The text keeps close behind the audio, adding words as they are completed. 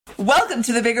Welcome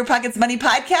to the Bigger Pockets Money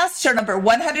Podcast, show number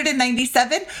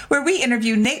 197, where we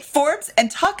interview Nate Forbes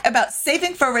and talk about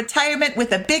saving for retirement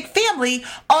with a big family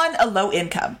on a low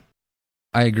income.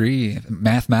 I agree.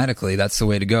 Mathematically, that's the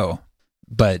way to go.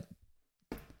 But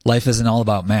life isn't all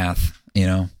about math, you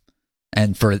know?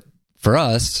 And for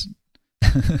us,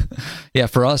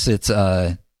 for us, it's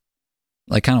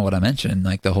like kind of what I mentioned,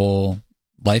 like the whole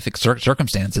life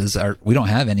circumstances we don't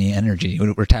have any energy.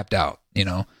 We're tapped out, you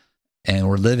know? And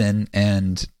we're living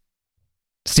and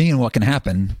seeing what can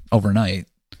happen overnight.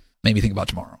 Made me think about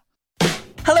tomorrow.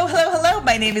 Hello.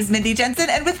 My name is Mindy Jensen,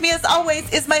 and with me as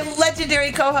always is my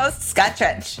legendary co-host, Scott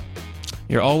Trench.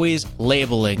 You're always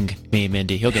labeling me,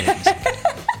 Mindy. He'll get it.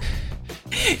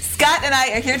 Scott and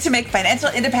I are here to make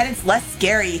financial independence less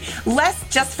scary, less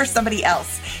just for somebody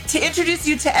else, to introduce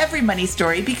you to every money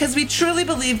story because we truly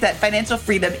believe that financial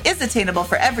freedom is attainable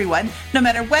for everyone, no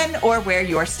matter when or where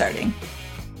you're starting.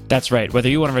 That's right. Whether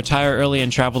you want to retire early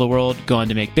and travel the world, go on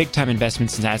to make big-time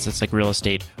investments in assets like real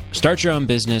estate, start your own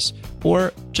business,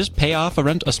 or just pay off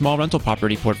a small rental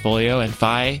property portfolio and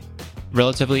FI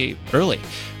relatively early.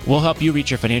 We'll help you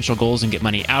reach your financial goals and get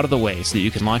money out of the way so that you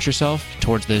can launch yourself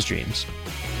towards those dreams.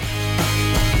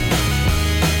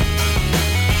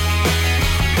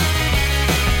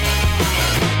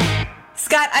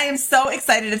 Scott, I am so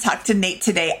excited to talk to Nate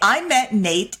today. I met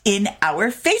Nate in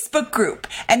our Facebook group.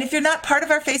 And if you're not part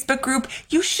of our Facebook group,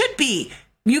 you should be.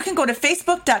 You can go to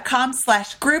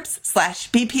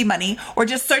facebook.com/groups/BP Money or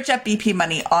just search up BP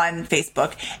Money on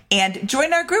Facebook and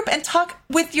join our group and talk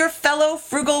with your fellow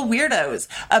frugal weirdos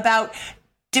about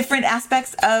different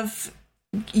aspects of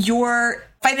your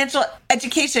financial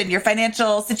education, your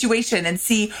financial situation, and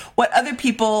see what other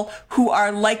people who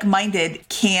are like-minded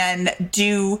can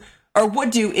do or would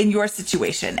do in your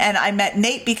situation. And I met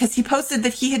Nate because he posted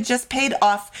that he had just paid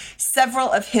off several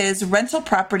of his rental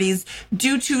properties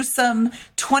due to some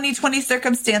 2020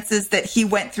 circumstances that he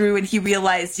went through, and he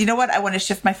realized, you know what, I want to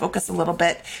shift my focus a little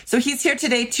bit. So he's here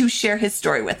today to share his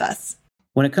story with us.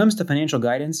 When it comes to financial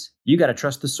guidance, you got to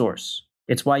trust the source.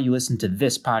 It's why you listen to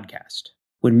this podcast.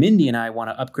 When Mindy and I want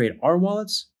to upgrade our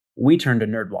wallets, we turn to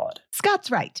NerdWallet. Scott's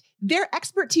right. Their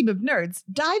expert team of nerds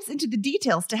dives into the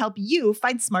details to help you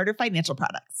find smarter financial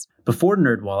products. Before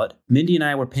NerdWallet, Mindy and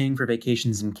I were paying for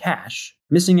vacations in cash,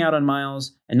 missing out on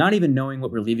miles, and not even knowing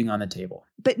what we're leaving on the table.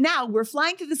 But now we're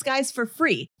flying through the skies for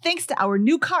free, thanks to our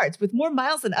new cards with more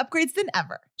miles and upgrades than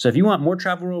ever. So if you want more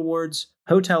travel rewards,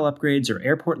 hotel upgrades, or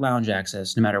airport lounge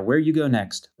access, no matter where you go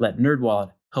next, let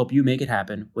NerdWallet help you make it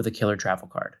happen with a killer travel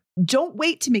card. Don't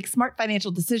wait to make smart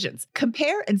financial decisions.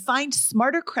 Compare and find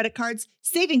smarter credit cards,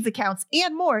 savings accounts,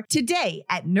 and more today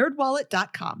at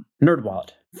nerdwallet.com.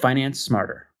 NerdWallet. Finance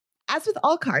smarter. As with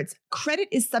all cards, credit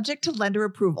is subject to lender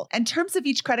approval, and terms of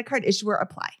each credit card issuer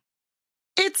apply.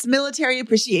 It's Military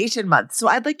Appreciation Month, so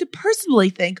I'd like to personally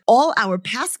thank all our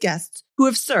past guests who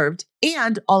have served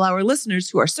and all our listeners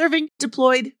who are serving,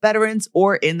 deployed, veterans,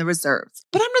 or in the reserves.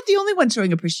 But I'm not the only one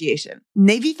showing appreciation.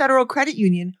 Navy Federal Credit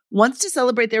Union wants to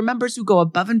celebrate their members who go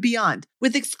above and beyond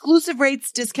with exclusive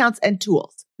rates, discounts, and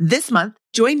tools. This month,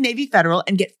 join Navy Federal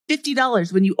and get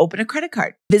 $50 when you open a credit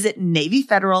card. Visit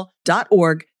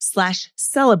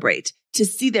NavyFederal.org/celebrate to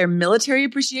see their Military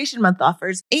Appreciation Month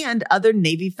offers and other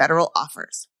Navy Federal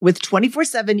offers. With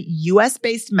 24/7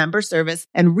 U.S.-based member service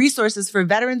and resources for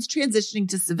veterans transitioning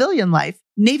to civilian life,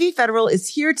 Navy Federal is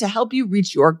here to help you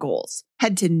reach your goals.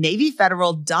 Head to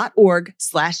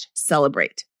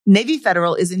NavyFederal.org/celebrate. Navy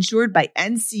Federal is insured by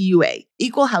NCUA,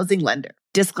 Equal Housing Lender.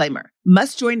 Disclaimer,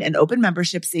 must join an open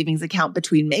membership savings account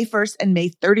between May 1st and May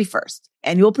 31st.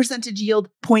 Annual percentage yield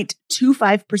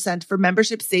 0.25% for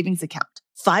membership savings account.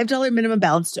 $5 minimum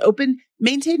balance to open,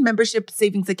 maintain membership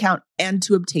savings account, and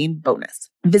to obtain bonus.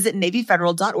 Visit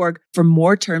NavyFederal.org for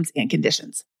more terms and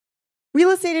conditions. Real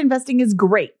estate investing is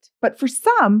great, but for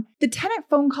some, the tenant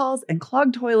phone calls and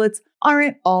clogged toilets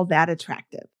aren't all that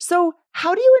attractive. So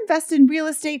how do you invest in real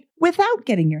estate without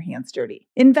getting your hands dirty?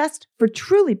 Invest for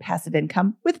truly passive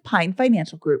income with Pine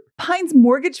Financial Group. Pine's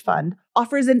mortgage fund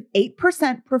offers an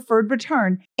 8% preferred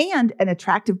return and an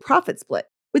attractive profit split,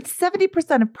 with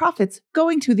 70% of profits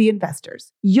going to the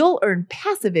investors. You'll earn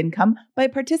passive income by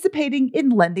participating in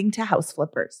lending to house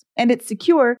flippers. And it's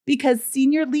secure because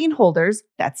senior lien holders,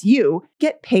 that's you,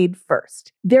 get paid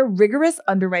first. Their rigorous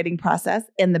underwriting process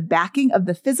and the backing of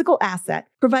the physical asset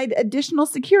provide additional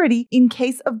security in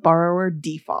case of borrower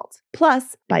default.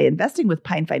 Plus, by investing with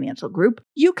Pine Financial Group,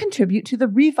 you contribute to the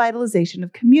revitalization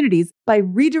of communities by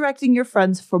redirecting your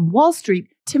funds from Wall Street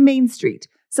to Main Street,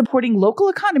 supporting local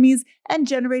economies and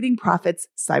generating profits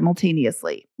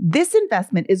simultaneously. This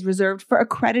investment is reserved for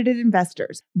accredited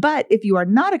investors, but if you are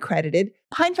not accredited,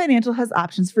 Pine Financial has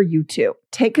options for you too.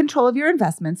 Take control of your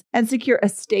investments and secure a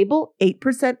stable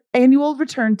 8% annual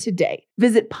return today.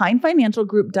 Visit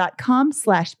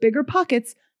pinefinancialgroup.com/biggerpockets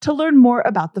to learn more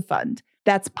about the fund.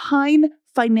 That's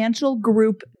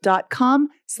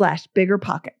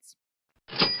pinefinancialgroup.com/biggerpockets.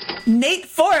 Nate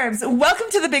Forbes, welcome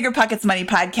to the Bigger Pockets Money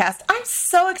Podcast. I'm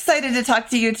so excited to talk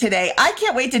to you today. I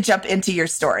can't wait to jump into your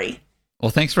story.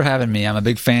 Well, thanks for having me. I'm a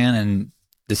big fan, and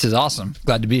this is awesome.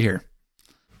 Glad to be here.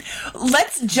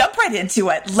 Let's jump right into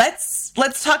it. Let's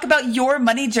talk about your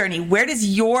money journey. Where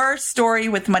does your story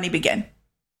with money begin?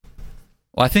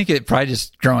 Well, I think it probably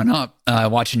just growing up,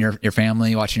 watching your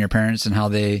family, watching your parents, and how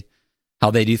they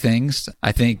do things.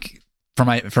 I think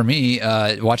for me,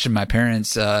 watching my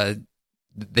parents.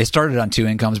 They started on 2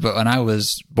 incomes, but when I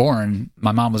was born,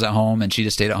 my mom was at home and she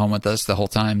just stayed at home with us the whole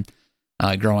time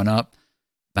growing up.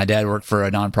 My dad worked for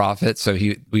a nonprofit, so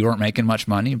we weren't making much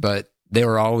money, but they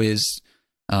were always,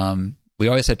 we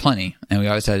always had plenty and we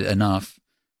always had enough.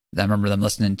 I remember them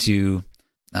listening to,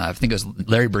 I think it was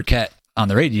Larry Burkett on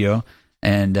the radio,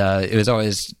 and it was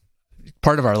always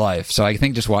part of our life. So I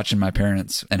think just watching my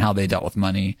parents and how they dealt with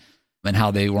money and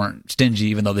how they weren't stingy,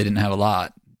 even though they didn't have a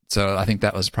lot. So I think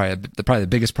that was probably the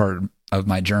biggest part of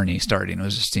my journey starting,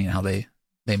 was just seeing how they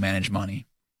manage money.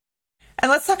 And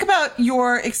let's talk about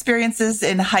your experiences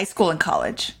in high school and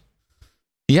college.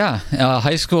 Yeah,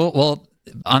 high school. Well,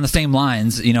 on the same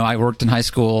lines, I worked in high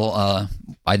school.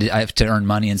 I have to earn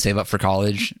money and save up for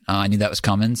college. I knew that was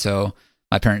coming, so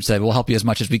my parents said, "We'll help you as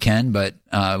much as we can, but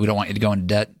we don't want you to go into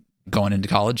debt going into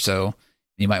college. So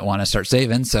you might want to start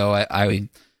saving." So I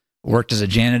worked as a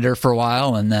janitor for a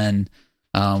while, and then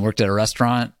worked at a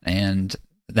restaurant, and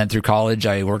then through college,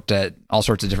 I worked at all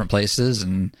sorts of different places.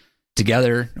 And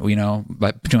together,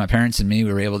 between my parents and me,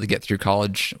 we were able to get through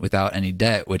college without any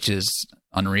debt, which is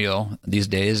unreal these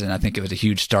days. And I think it was a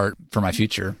huge start for my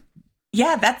future.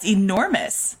 Yeah, that's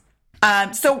enormous.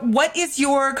 So what is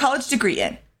your college degree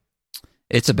in?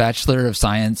 It's a Bachelor of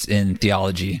Science in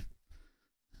Theology,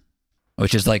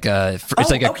 which is like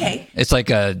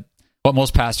what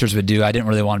most pastors would do. I didn't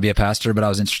really want to be a pastor, but I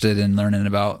was interested in learning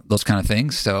about those kind of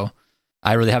things. So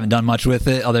I really haven't done much with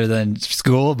it other than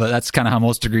school, but that's kind of how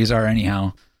most degrees are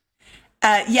anyhow.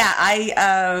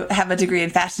 I have a degree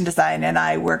in fashion design, and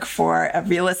I work for a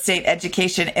real estate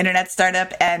education internet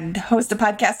startup and host a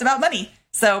podcast about money.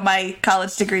 So my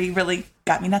college degree really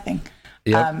got me nothing.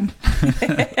 Yep.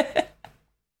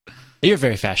 You're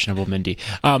very fashionable, Mindy.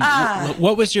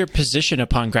 What was your position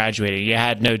upon graduating? You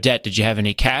had no debt. Did you have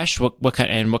any cash? What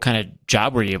kind of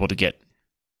job were you able to get?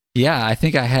 Yeah, I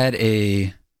think I had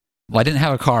I didn't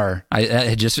have a car. It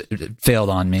had just failed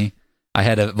on me. I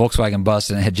had a Volkswagen bus,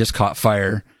 and it had just caught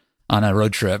fire on a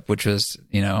road trip, which was,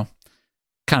 kind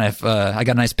of, I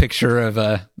got a nice picture of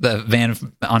the van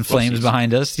on flames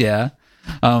behind us. Yeah.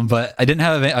 But I didn't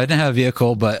have a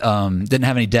vehicle, but didn't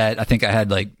have any debt. I think I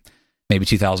had maybe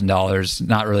 $2,000.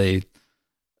 Not really.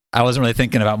 I wasn't really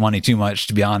thinking about money too much,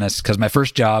 to be honest, because my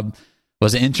first job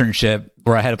was an internship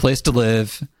where I had a place to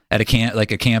live at a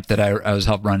camp, that I was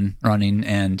running,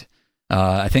 and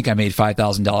I think I made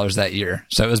 $5,000 that year.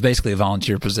 So it was basically a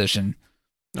volunteer position.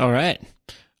 All right.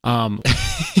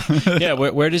 Yeah.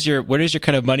 Where does your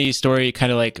kind of money story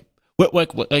kind of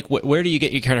where do you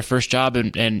get your kind of first job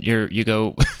and you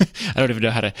go? I don't even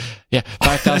know how to. Yeah,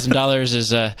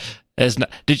 $5,000 is not.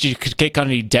 Did you take on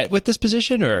any debt with this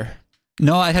position or?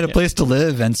 No, I had a place to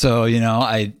live, and so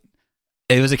it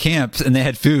was a camp, and they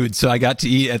had food, so I got to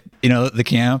eat at the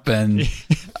camp, and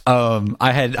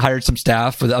I had hired some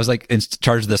staff. I was in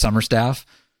charge of the summer staff,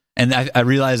 and I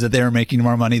realized that they were making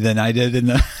more money than I did in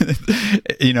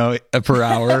the per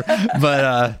hour.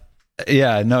 But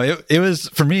it was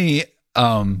for me.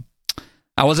 I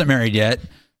wasn't married yet,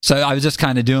 so I was just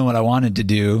kind of doing what I wanted to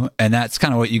do, and that's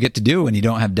kind of what you get to do when you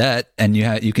don't have debt and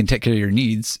you can take care of your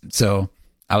needs. So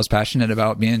I was passionate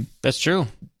about being. That's true.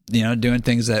 Doing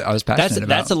things that I was passionate about.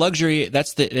 That's a luxury.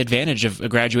 That's the advantage of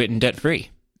graduating debt free.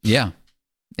 Yeah,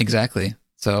 exactly.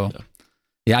 So,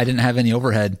 yeah, I didn't have any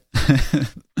overhead.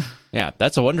 Yeah,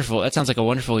 that sounds like a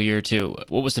wonderful year too.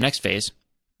 What was the next phase?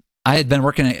 I had been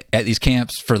working at these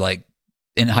camps for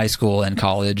in high school and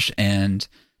college, and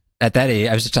at that age,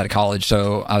 I was just out of college,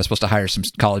 so I was supposed to hire some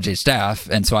college-age staff,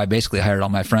 and so I basically hired all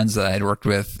my friends that I had worked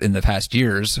with in the past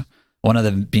years, one of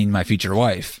them being my future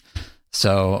wife.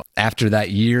 So after that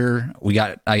year,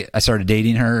 I started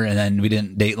dating her, and then we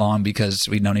didn't date long because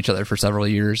we'd known each other for several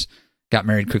years, got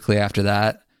married quickly after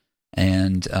that,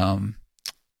 and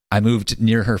I moved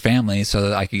near her family so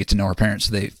that I could get to know her parents.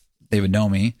 So they would know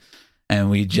me. And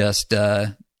we just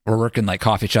were working like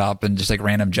coffee shop and just like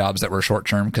random jobs that were short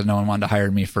term because no one wanted to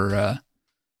hire me for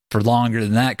longer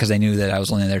than that because they knew that I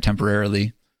was only there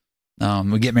temporarily.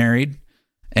 We get married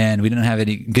and we didn't have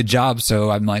any good jobs. So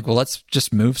I'm like, well, let's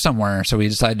just move somewhere. So we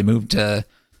decided to move to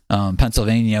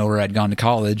Pennsylvania where I'd gone to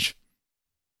college.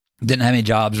 Didn't have any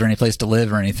jobs or any place to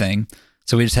live or anything.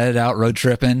 So we just headed out road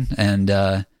tripping. And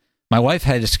my wife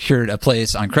had secured a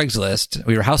place on Craigslist.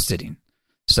 We were house sitting.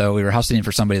 So we were house sitting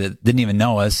for somebody that didn't even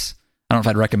know us. I don't know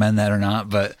if I'd recommend that or not,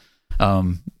 but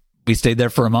we stayed there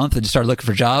for a month and just started looking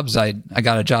for jobs. I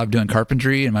got a job doing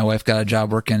carpentry and my wife got a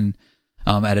job working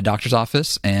at a doctor's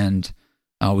office. And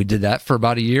we did that for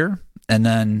about a year and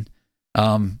then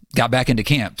got back into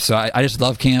camp. So I just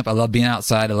love camp. I love being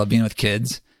outside. I love being with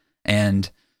kids. And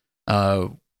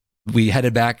we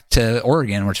headed back to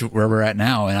Oregon, where we're at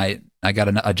now. And I got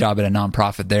a job at a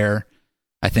nonprofit there.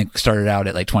 I think started out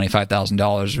at like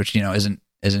 $25,000, which,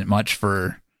 isn't much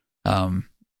for,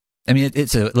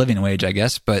 it's a living wage, I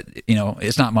guess, but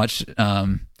it's not much,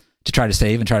 to try to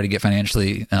save and try to get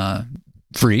financially,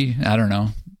 free. I don't know,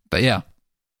 but yeah.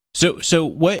 So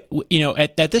what,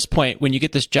 at this point, when you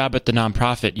get this job at the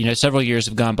nonprofit, several years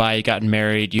have gone by, you've gotten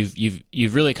married,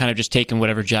 you've really kind of just taken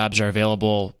whatever jobs are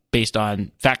available based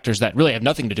on factors that really have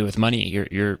nothing to do with money.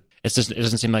 It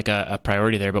doesn't seem like a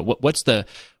priority there, but what's the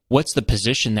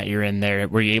position that you're in there?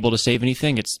 Were you able to save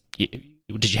anything?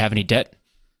 Did you have any debt?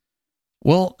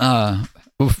 Well,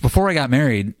 before I got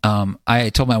married, I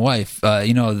told my wife,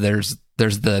 there's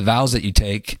the vows that you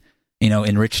take,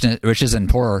 in riches and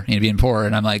poor, being poor.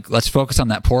 And I'm like, let's focus on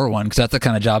that poor one. Cause that's the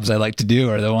kind of jobs I like to do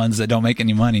are the ones that don't make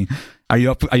any money. Are you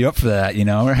up for that?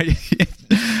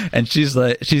 And she's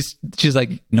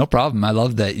like, no problem. I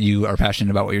love that you are passionate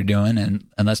about what you're doing and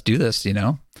let's do this,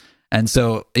 And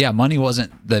so, yeah, money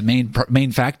wasn't the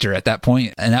main factor at that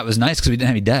point. And that was nice because we didn't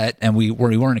have any debt and we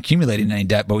weren't accumulating any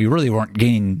debt, but we really weren't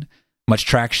gaining much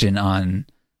traction on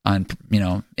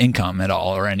income at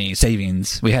all or any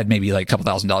savings. We had maybe like a couple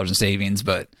 $1,000s in savings,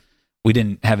 but we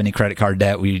didn't have any credit card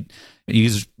debt. We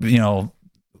used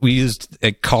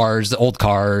cars, the old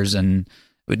cars, and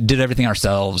we did everything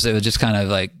ourselves. It was just kind of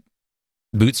like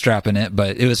bootstrapping it,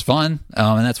 but it was fun.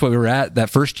 And that's what we were at that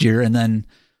first year. And then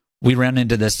we ran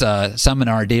into this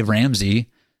seminar, Dave Ramsey,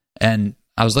 and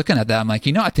I was looking at that. I'm like,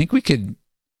 I think we could,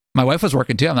 my wife was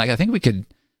working too. I'm like, I think we could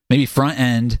maybe front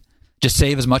end, just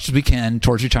save as much as we can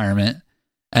towards retirement.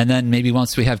 And then maybe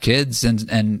once we have kids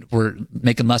and we're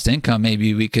making less income,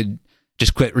 maybe we could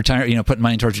just quit putting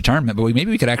money towards retirement, but maybe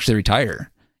we could actually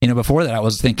retire. Before that I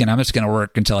was thinking I'm just going to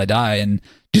work until I die and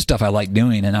do stuff I like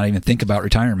doing and not even think about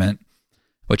retirement,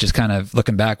 which is kind of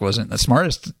looking back wasn't the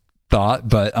smartest thought,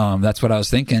 but that's what I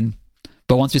was thinking.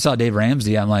 But once we saw Dave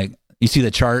Ramsey, I'm like, you see the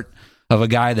chart of a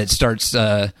guy that starts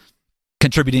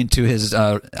contributing to his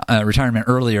retirement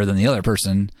earlier than the other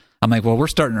person. I'm like, well, we're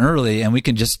starting early and we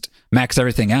can just max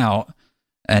everything out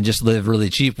and just live really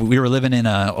cheap. We were living in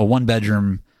a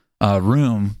 1-bedroom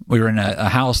room. We were in a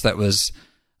house that was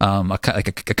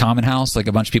a common house, like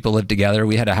a bunch of people lived together.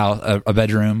 We had a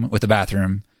bedroom with a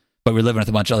bathroom, but we were living with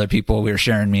a bunch of other people. We were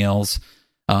sharing meals.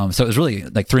 So it was really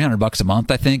like $300 a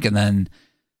month, I think. And then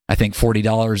I think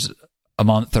 $40 a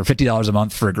month or $50 a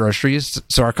month for groceries.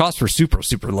 So our costs were super,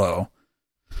 super low.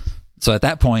 So at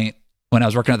that point, when I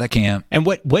was working at that camp. And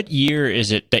what year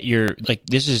is it that you're like,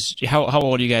 this is, how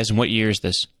old are you guys and what year is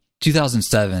this?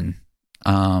 2007.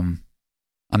 I'm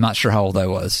not sure how old I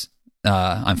was.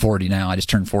 I'm 40 now. I just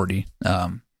turned 40.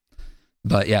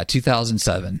 But yeah,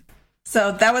 2007.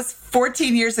 So that was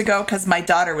 14 years ago because my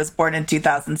daughter was born in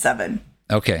 2007.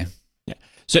 Okay. Yeah.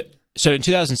 So in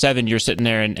 2007, you're sitting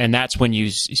there and that's when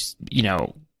you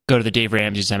go to the Dave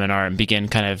Ramsey seminar and begin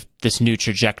kind of this new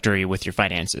trajectory with your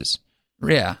finances.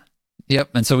 Yeah.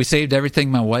 Yep. And so we saved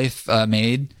everything my wife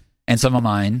made and some of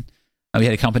mine. We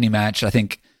had a company match. I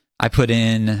think I put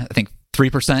in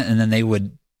 3% and then they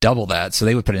would double that. So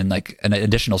they would put in like an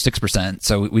additional 6%.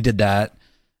 So we did that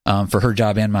for her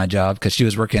job and my job because she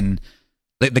was working.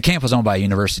 The camp was owned by a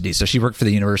university. So she worked for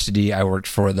the university. I worked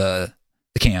for the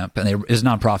camp, and it was a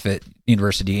nonprofit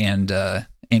university and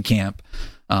camp.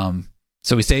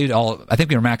 So we saved all, I think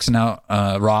we were maxing out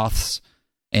Roths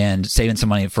and saving some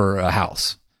money for a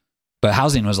house. But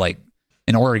housing was like,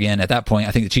 in Oregon at that point,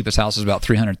 I think the cheapest house was about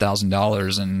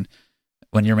 $300,000. And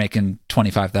when you're making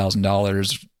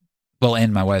 $25,000, well,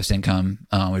 and my wife's income,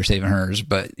 we were saving hers,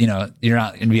 but you're not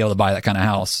going to be able to buy that kind of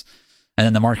house. And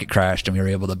then the market crashed and we were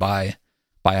able to buy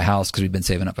a house because we've been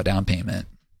saving up a down payment,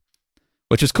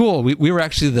 which is cool. We were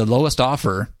actually the lowest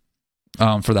offer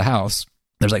for the house.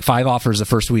 There's like 5 offers the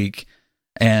first week,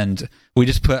 and we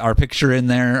just put our picture in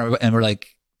there and we're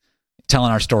like,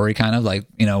 telling our story, kind of like,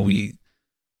 you know, we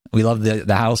loved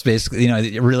the house basically. You know,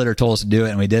 the realtor told us to do it,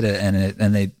 and we did it,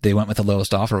 and they went with the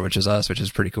lowest offer, which is us, which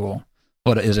is pretty cool.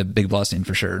 But it is a big blessing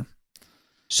for sure.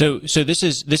 So this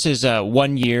is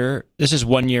 1 year. This is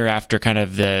 1 year after kind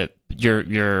of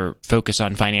your focus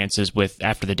on finances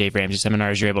after the Dave Ramsey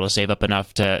seminars. You're able to save up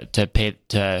enough to pay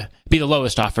to be the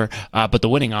lowest offer, but the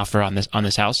winning offer on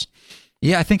this house.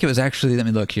 Yeah, I think it was actually. Let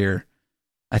me look here.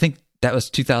 I think that was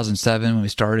 2007 when we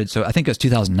started. So I think it was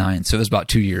 2009. So it was about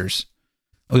 2 years.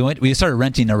 We started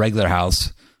renting a regular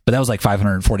house, but that was like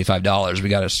 $545. We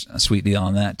got a sweet deal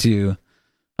on that too.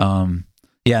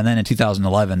 Yeah, and then in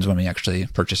 2011 is when we actually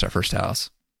purchased our first house.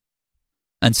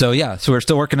 And so, yeah, so we're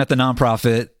still working at the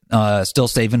nonprofit, still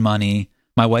saving money.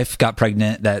 My wife got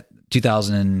pregnant that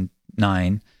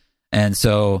 2009. And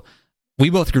so we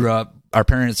both grew up, our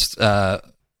parents,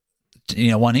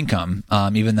 one income,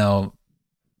 even though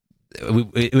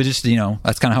it was just,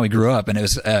 that's kind of how we grew up. And it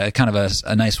was kind of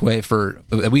a nice way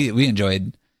we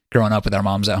enjoyed growing up with our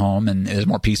moms at home, and it was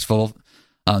more peaceful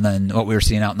than what we were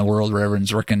seeing out in the world where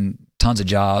everyone's working tons of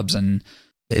jobs and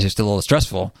it's just a little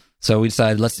stressful. So we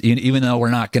decided, even though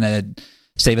we're not going to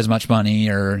save as much money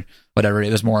or whatever,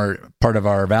 it was more part of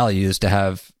our values to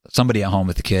have somebody at home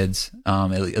with the kids, at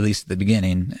least at the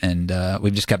beginning. And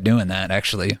we've just kept doing that.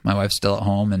 Actually, my wife's still at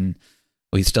home and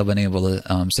we've still been able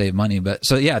to save money. But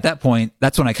so, yeah, at that point,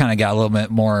 that's when I kind of got a little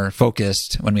bit more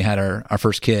focused when we had our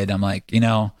first kid. I'm like,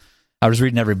 I was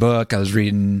reading every book. I was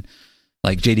reading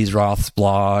like JD Roth's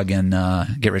blog and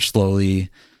Get Rich Slowly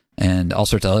and all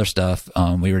sorts of other stuff.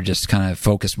 We were just kind of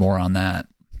focused more on that.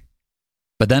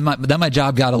 But then my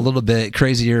job got a little bit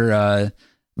crazier.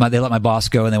 They let my boss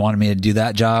go and they wanted me to do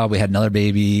that job. We had another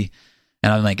baby,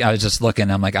 and I was just looking.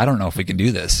 I'm like, I don't know if we can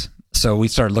do this. So we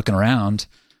started looking around,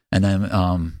 and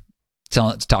then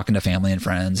talking to family and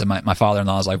friends. And my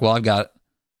father-in-law was like, well, I've got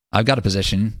a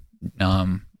position.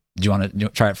 Do you want to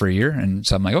try it for a year? And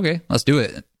so I'm like, okay, let's do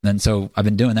it. And so I've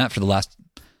been doing that for the last,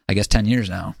 I guess, 10 years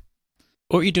now.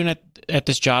 What were you doing at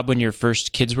this job when your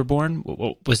first kids were born?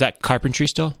 Was that carpentry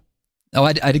still? Oh,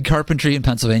 I did carpentry in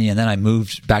Pennsylvania, and then I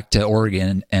moved back to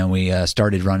Oregon, and we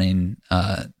started running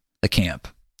the camp.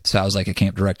 So I was like a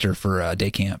camp director for a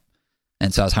day camp.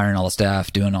 And so I was hiring all the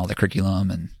staff, doing all the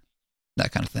curriculum and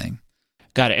that kind of thing.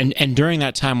 Got it. And during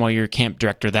that time while you're camp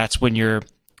director, that's when you're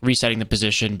resetting the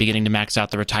position, beginning to max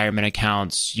out the retirement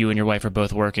accounts. You and your wife are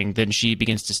both working. Then she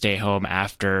begins to stay home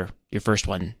after your first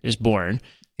one is born.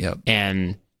 Yep.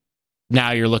 And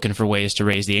now you're looking for ways to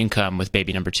raise the income with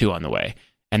baby number 2 on the way.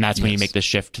 And that's when you make the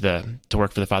shift to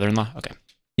work for the father-in-law? Okay.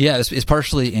 Yeah, it's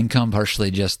partially income, partially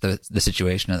just the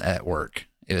situation at work.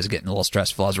 It was getting a little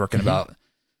stressful. I was working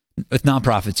with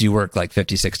nonprofits, you work like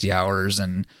 50, 60 hours.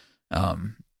 And,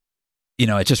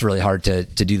 it's just really hard to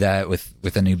do that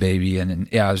with a new baby. And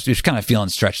yeah, I was just kind of feeling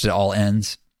stretched at all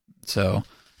ends. So,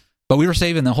 but we were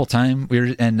saving the whole time.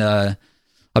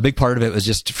 A big part of it was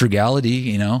just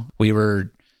frugality. We were,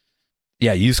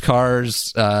 used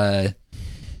cars.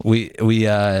 We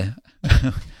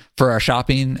for our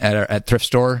shopping at thrift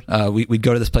store, we'd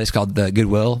go to this place called the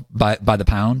Goodwill by the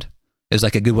pound. It was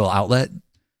like a Goodwill outlet,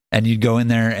 and you'd go in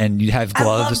there and you'd have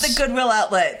gloves. I love the Goodwill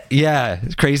outlet. Yeah,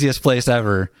 craziest place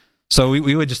ever. So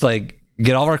we would just like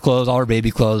get all of our clothes, all our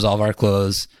baby clothes, all of our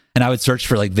clothes, and I would search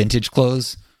for like vintage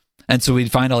clothes. And so I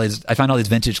find all these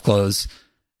vintage clothes,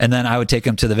 and then I would take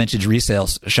them to the vintage resale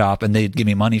shop, and they'd give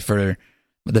me money for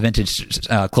the vintage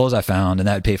clothes I found, and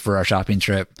that would pay for our shopping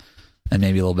trip and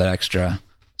maybe a little bit extra.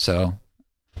 So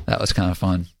that was kind of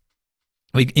fun.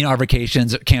 Our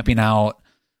vacations, camping out,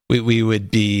 we would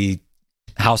be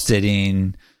house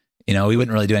sitting. We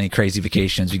wouldn't really do any crazy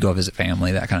vacations. We'd go visit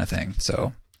family, that kind of thing.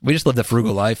 So we just lived a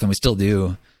frugal life, and we still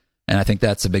do. And I think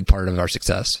that's a big part of our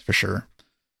success for sure.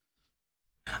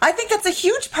 I think that's a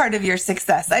huge part of your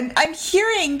success. I'm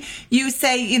hearing you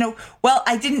say, well,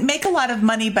 I didn't make a lot of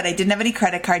money, but I didn't have any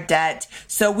credit card debt.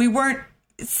 So we weren't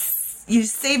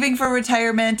saving for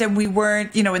retirement, and we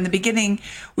weren't, in the beginning,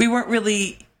 we weren't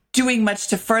really doing much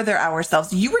to further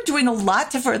ourselves. You were doing a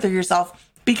lot to further yourself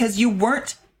because you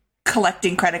weren't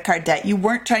collecting credit card debt. You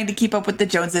weren't trying to keep up with the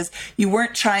Joneses. You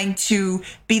weren't trying to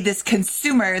be this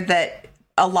consumer that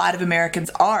a lot of Americans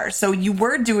are. So you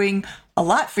were doing a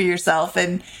lot for yourself.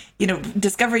 And,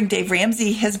 discovering Dave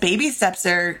Ramsey, his baby steps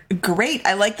are great.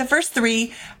 I like the first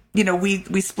 3.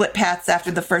 We split paths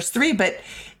after the first 3, but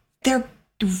they're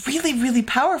really, really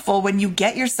powerful when you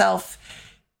get yourself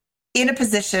in a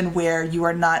position where you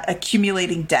are not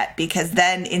accumulating debt, because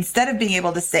then instead of being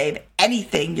able to save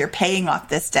anything, you're paying off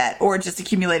this debt or just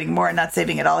accumulating more and not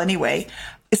saving at all anyway.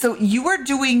 So you are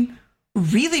doing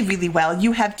really, really well.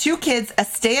 You have 2 kids, a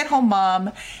stay-at-home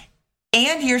mom,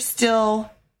 and you're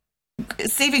still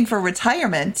saving for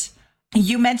retirement.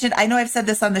 You mentioned, I know I've said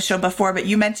this on the show before, but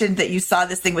you mentioned that you saw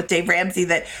this thing with Dave Ramsey,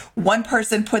 that one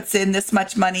person puts in this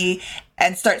much money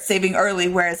and starts saving early,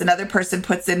 whereas another person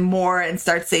puts in more and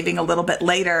starts saving a little bit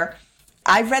later.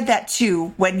 I read that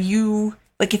too. When you,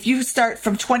 like, if you start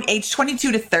from age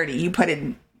 22 to 30, you put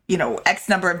in, X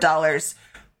number of dollars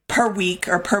per week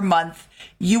or per month,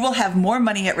 you will have more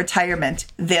money at retirement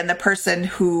than the person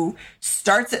who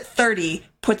starts at 30,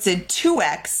 puts in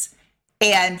 2X,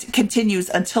 and continues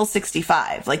until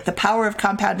 65. Like, the power of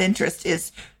compound interest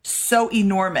is so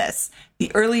enormous.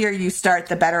 The earlier you start,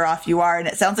 the better off you are. And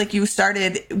it sounds like you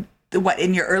started,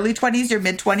 in your early 20s, your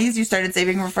mid 20s, you started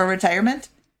saving for retirement?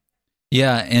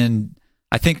 Yeah, and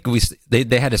I think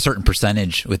they had a certain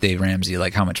percentage with Dave Ramsey,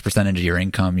 like how much percentage of your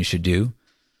income you should do.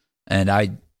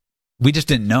 And we just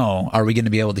didn't know, are we going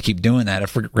to be able to keep doing that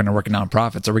if we're going to work in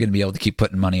nonprofits? Are we going to be able to keep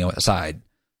putting money aside?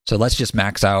 So let's just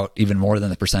max out even more than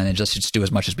the percentage. Let's just do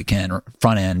as much as we can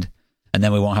front end, and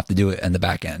then we won't have to do it in the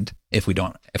back end if we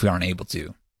aren't able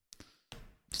to.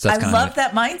 So I love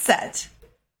that mindset.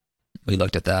 We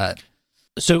looked at that.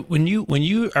 So when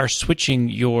you are switching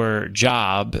your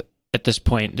job at this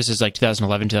point, this is like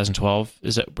 2011, 2012,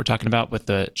 is that we're talking about with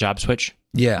the job switch?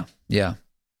 Yeah,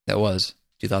 that was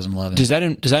 2011. Does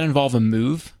that involve a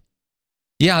move?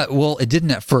 Yeah, well, it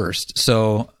didn't at first.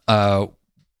 So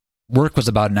work was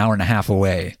about an hour and a half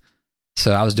away.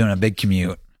 So I was doing a big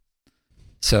commute.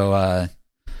 So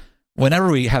whenever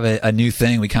we have a new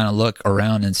thing, we kind of look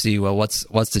around and see, well, what's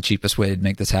the cheapest way to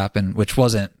make this happen, which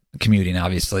wasn't commuting,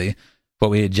 obviously, but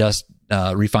we had just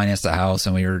refinanced the house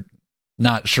and we were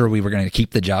not sure we were going to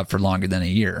keep the job for longer than a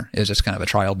year. It was just kind of a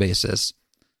trial basis.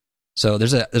 So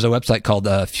there's a website called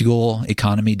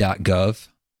fueleconomy.gov.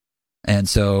 And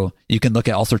so you can look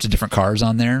at all sorts of different cars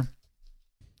on there.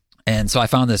 And so I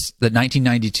found the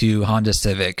 1992 Honda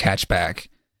Civic hatchback.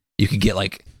 You could get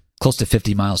like close to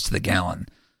 50 miles to the gallon.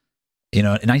 In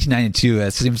 1992,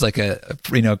 it seems like a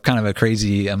kind of a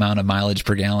crazy amount of mileage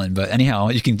per gallon. But anyhow,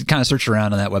 you can kind of search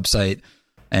around on that website.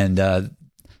 And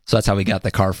so that's how we got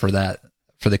the car for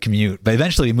the commute. But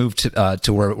eventually we moved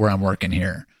to where I'm working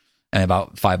here, and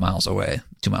about 2 miles away,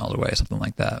 something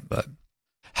like that. But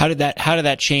how did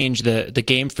that change the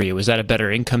game for you? Was that a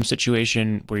better income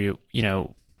situation? Were you,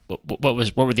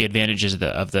 what were the advantages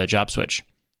of the job switch?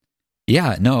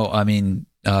 Yeah, no, I mean,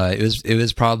 it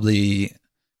was probably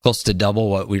close to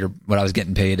double what I was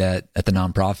getting paid at the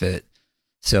nonprofit.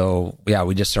 So yeah,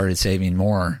 we just started saving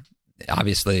more.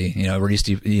 Obviously, we're used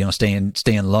to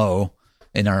staying low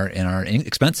in our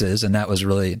expenses, and that was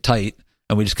really tight.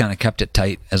 And we just kind of kept it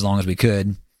tight as long as we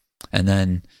could. And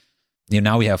then,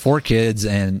 now we have 4 kids,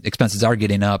 and expenses are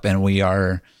getting up, and we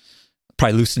are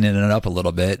probably loosening it up a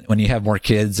little bit. When you have more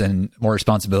kids and more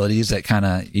responsibilities,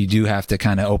 that you do have to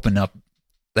kind of open up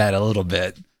that a little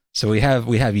bit. So we have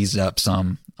eased up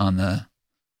some on the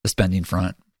spending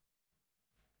front.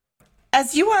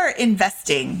 As you are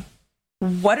investing,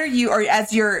 what are you, or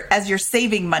as you're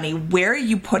saving money, where are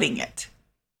you putting it?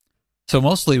 So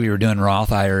mostly we were doing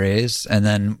Roth IRAs, and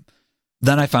then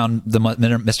I found the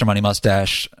Mr. Money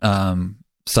Mustache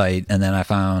site, and then I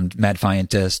found Mad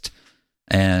Fientist,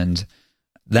 and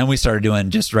then we started doing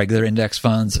just regular index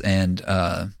funds and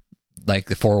like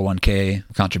the 401k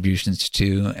contributions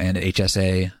to, and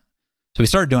HSA. So we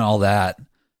started doing all that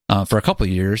for a couple of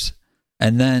years,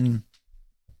 and then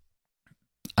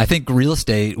I think real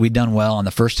estate, we'd done well on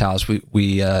the first house.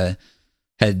 We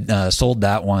had sold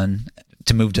that one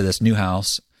to move to this new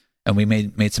house, and we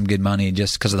made some good money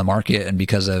just because of the market and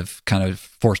because of kind of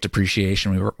forced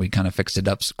depreciation. We kind of fixed it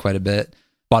up quite a bit.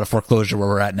 Bought a foreclosure where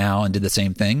we're at now and did the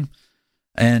same thing.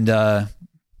 And I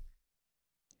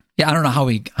don't know how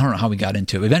we got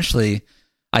into it. Eventually,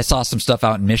 I saw some stuff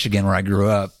out in Michigan where I grew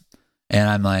up, and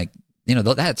I'm like,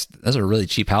 those are really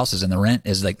cheap houses, and the rent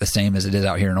is like the same as it is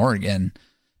out here in Oregon.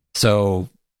 So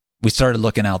we started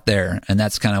looking out there, and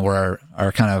that's kind of where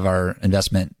our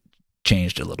investment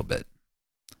changed a little bit.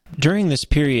 During this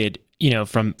period,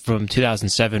 from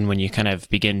 2007, when you kind of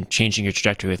begin changing your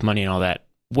trajectory with money and all that,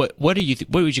 what would you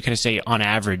kind of say on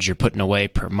average you're putting away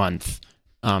per month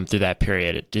through that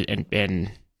period?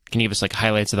 And can you give us like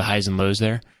highlights of the highs and lows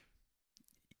there?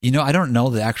 I don't know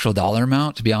the actual dollar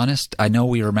amount, to be honest. I know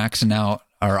we were maxing out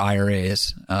our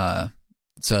IRAs, so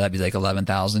that'd be like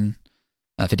 $11,000,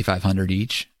 $5,500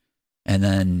 each, and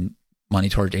then money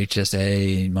towards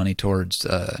HSA, money towards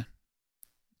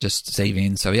just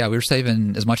saving. So yeah, we were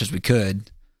saving as much as we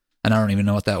could, and I don't even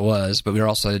know what that was, but we were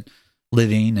also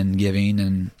living and giving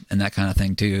and that kind of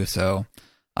thing too. So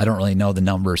I don't really know the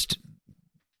numbers.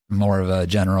 More of a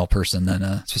general person than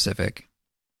a specific.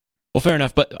 Well, fair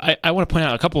enough. But I want to point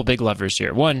out a couple of big levers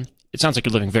here. One, it sounds like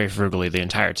you're living very frugally the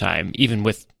entire time, even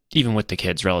with the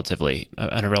kids, relatively,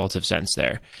 in a relative sense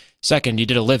there. Second, you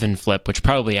did a live-in flip, which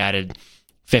probably added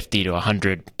 50 to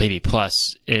 100, maybe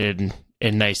plus, in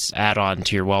a nice add-on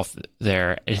to your wealth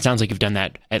there. It sounds like you've done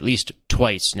that at least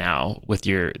twice now with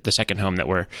the second home that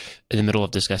we're in the middle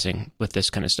of discussing with this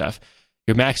kind of stuff.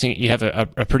 You're maxing. You have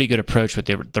a pretty good approach with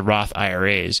the Roth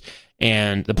IRAs.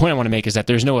 And the point I want to make is that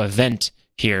there's no event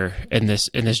here in this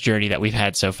journey that we've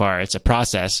had so far. It's a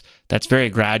process that's very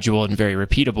gradual and very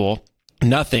repeatable.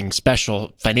 Nothing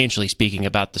special financially speaking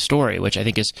about the story, which I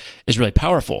think is really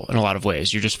powerful in a lot of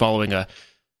ways. You're just following a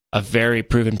very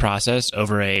proven process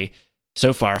over a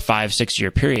so far 5-6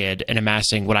 year period and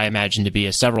amassing what I imagine to be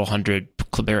a several hundred,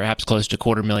 perhaps close to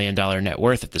 $250,000 net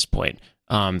worth at this point,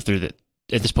 at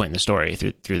this point in the story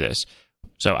through this.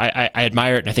 So I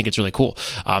admire it, and I think it's really cool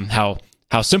how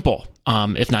simple,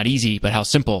 if not easy, but how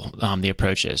simple the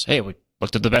approach is. Hey, we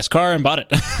looked at the best car and bought it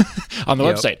on the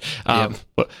website.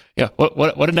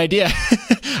 What an idea!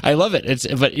 I love it.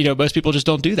 But most people just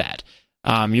don't do that.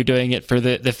 You're doing it for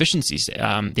the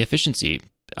efficiency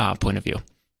point of view.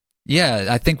 Yeah,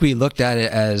 I think we looked at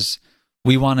it as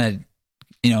we want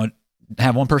to,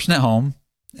 have one person at home,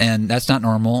 and that's not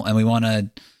normal, and we want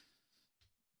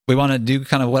to do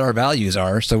kind of what our values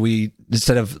are. So we,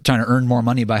 instead of trying to earn more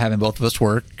money by having both of us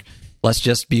work, let's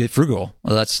just be frugal.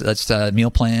 Let's meal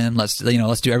plan. Let's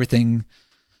do everything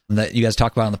that you guys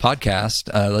talk about on the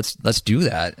podcast. Let's do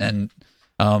that. And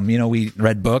we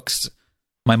read books.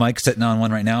 My mic's sitting on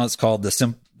one right now. It's called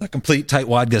The Complete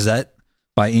Tightwad Gazette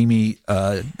by Amy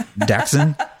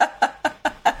Daxon.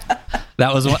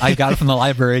 That was what I got it from the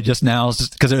library just now,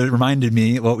 because it reminded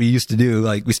me what we used to do.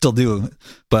 Like, we still do,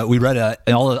 but we read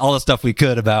all the stuff we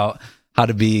could about how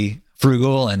to be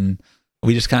frugal, and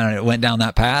we just kind of went down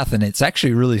that path, and it's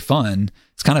actually really fun.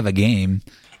 It's kind of a game.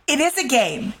 It is a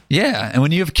game. Yeah, and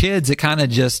when you have kids, it kind of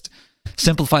just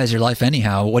simplifies your life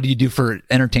anyhow. What do you do for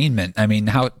entertainment? I mean,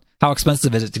 how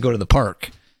expensive is it to go to the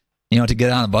park? To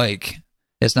get on a bike?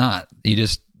 It's not. You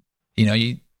just,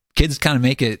 kids kind of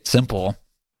make it simple.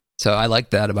 So I like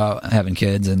that about having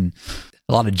kids, and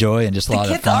a lot of joy and just a lot of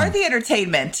fun. The kids are the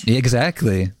entertainment. Yeah,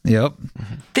 exactly. Yep.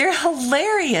 They're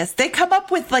hilarious. They come up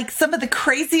with like some of the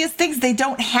craziest things. They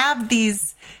don't have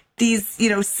these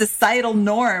societal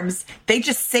norms. They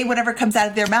just say whatever comes out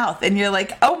of their mouth, and you're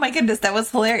like, oh my goodness, that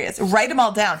was hilarious. Write them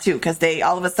all down too, because they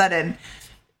all of a sudden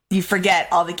you forget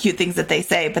all the cute things that they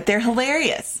say, but they're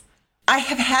hilarious. I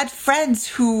have had friends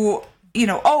who,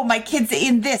 oh, my kid's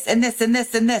in this and this and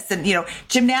this and this, and,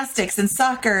 gymnastics and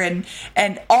soccer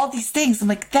and all these things. I'm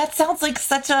like, that sounds like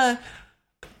such a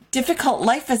difficult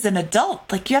life as an adult.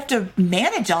 Like, you have to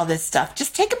manage all this stuff.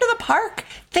 Just take them to the park.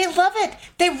 They love it.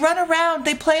 They run around.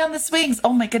 They play on the swings.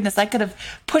 Oh my goodness. I could have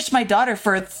pushed my daughter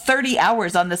for 30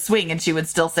 hours on the swing and she would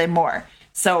still say more.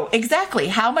 So exactly.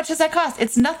 How much does that cost?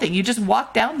 It's nothing. You just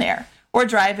walk down there or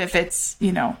drive if it's,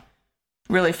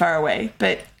 really far away.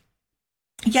 But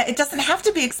yeah, it doesn't have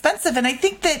to be expensive. And I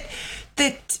think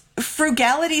that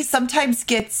frugality sometimes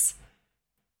gets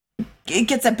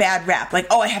a bad rap. Like,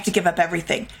 oh, I have to give up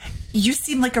everything. You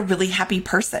seem like a really happy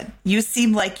person. You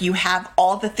seem like you have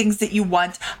all the things that you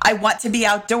want. I want to be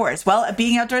outdoors. Well,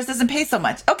 being outdoors doesn't pay so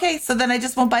much. Okay, so then I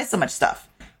just won't buy so much stuff.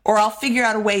 Or I'll figure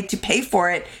out a way to pay for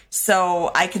it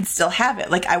so I can still have it.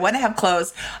 Like, I want to have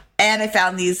clothes, and I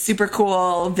found these super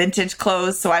cool vintage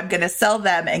clothes, so I'm going to sell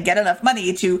them and get enough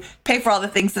money to pay for all the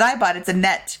things that I bought. It's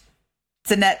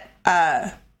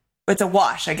a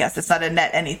wash, I guess. It's not a net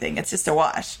anything. It's just a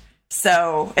wash.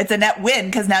 So it's a net win,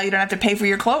 because now you don't have to pay for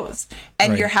your clothes.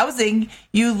 And your housing,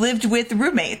 you lived with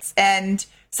roommates. And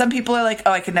some people are like,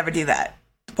 oh, I could never do that.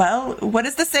 Well, what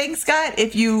is the saying, Scott?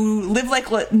 If you live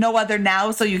like no other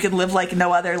now, so you can live like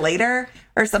no other later,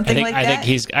 or something like that.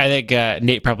 I think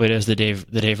Nate probably knows the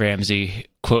Dave Ramsey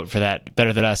quote for that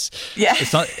better than us. Yeah,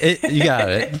 you got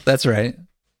it. That's right.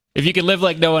 If you can live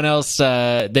like no one else,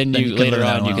 then you later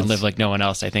on you can live like no one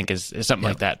else. I think is something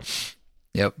like that.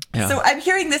 Yep. Yeah. So I'm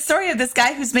hearing this story of this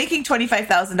guy who's making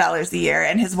 $25,000 a year,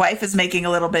 and his wife is making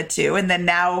a little bit too, and then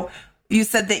now. You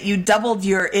said that you doubled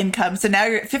your income, so now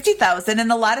you're at $50,000,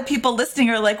 and a lot of people listening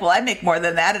are like, well, I make more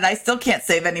than that, and I still can't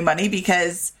save any money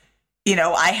because,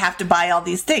 I have to buy all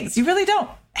these things. You really don't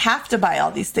have to buy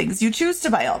all these things. You choose to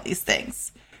buy all these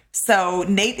things. So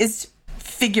Nate is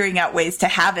figuring out ways to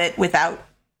have it without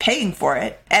paying for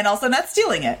it, and also not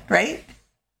stealing it, right?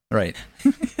 Right.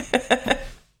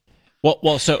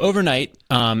 Well, so overnight,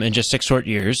 in just 6 short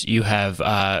years, you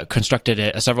have constructed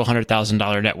a several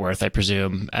 $100,000 net worth, I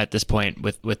presume, at this point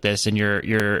with this, and you're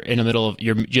in the middle of,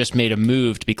 you just made a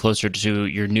move to be closer to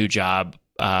your new job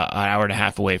an hour and a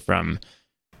half away from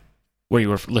where you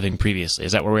were living previously.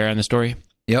 Is that where we are in the story?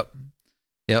 Yep.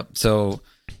 So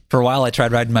for a while I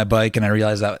tried riding my bike and I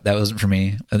realized that wasn't for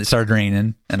me. It started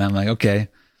raining and I'm like, okay,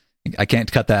 I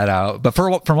can't cut that out. But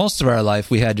for most of our life,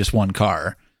 we had just one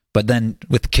car. But then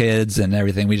with kids and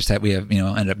everything, we have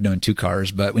ended up doing 2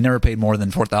 cars, but we never paid more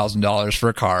than $4,000 for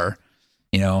a car.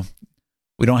 We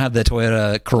don't have the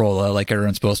Toyota Corolla like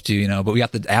everyone's supposed to, but we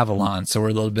got the Avalon. So we're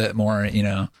a little bit more,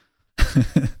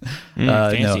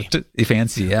 fancy.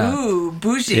 Fancy. Yeah. Ooh,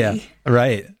 bougie. Yeah.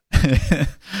 Right.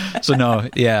 So no,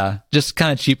 yeah, just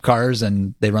kind of cheap cars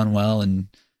and they run well. And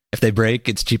if they break,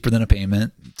 it's cheaper than a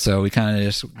payment. So we kind of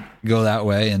just go that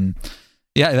way. And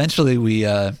yeah, eventually we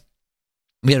had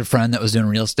a friend that was doing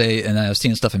real estate and I was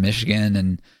seeing stuff in Michigan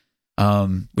and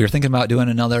we were thinking about doing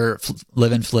another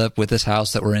live and flip with this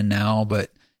house that we're in now,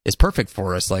 but it's perfect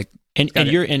for us. And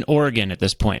you're in Oregon at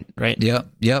this point, right?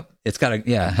 Yep. It's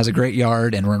has a great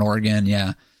yard and we're in Oregon.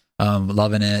 Yeah.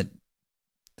 Loving it.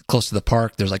 Close to the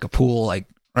park. There's like a pool, like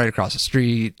right across the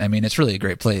street. I mean, it's really a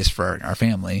great place for our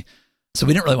family. So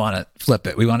we didn't really want to flip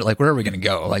it. We wanted where are we going to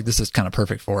go? Like, this is kind of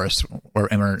perfect for us.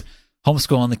 And we're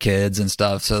homeschooling the kids and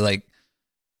stuff. So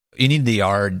you need the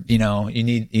yard, you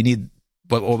need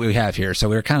what we have here. So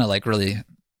we were kind of really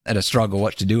at a struggle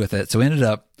what to do with it. So we ended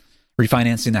up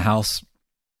refinancing the house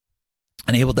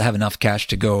and able to have enough cash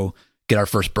to go get our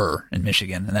first burr in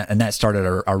Michigan. And that started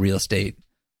our real estate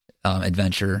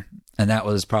adventure. And that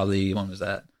was probably, when was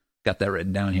that? Got that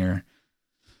written down here.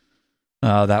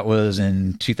 That was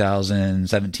in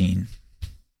 2017.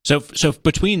 So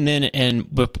between then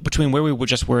and between where we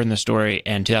just were in the story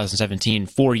and 2017,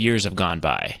 4 years have gone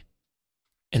by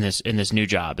in this new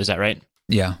job. Is that right?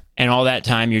 Yeah. And all that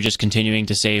time, you're just continuing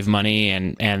to save money,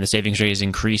 and the savings rate is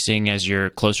increasing as you're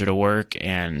closer to work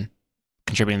and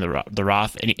contributing to the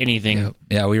Roth. Anything?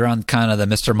 Yeah, we were on kind of the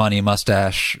Mr. Money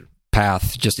mustache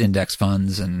path, just index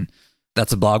funds, and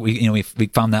that's a blog. We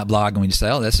found that blog and we just say,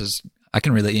 oh, I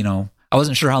can really, I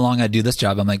wasn't sure how long I'd do this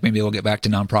job. I'm like, maybe we'll get back to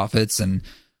nonprofits and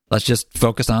let's just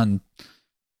focus on,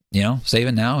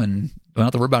 saving now and we don't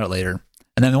have to worry about it later.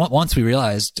 And then once we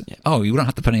realized, we don't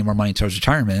have to put any more money towards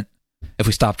retirement if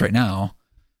we stopped right now.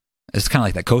 It's kind of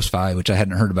like that Coast-Fi, which I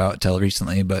hadn't heard about until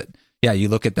recently. But yeah, you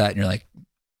look at that and you're like,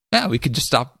 yeah, we could just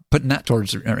stop putting that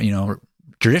towards,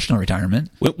 traditional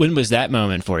retirement. When was that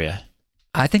moment for you?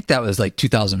 I think that was like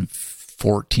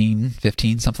 2014,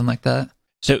 15, something like that.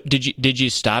 So did you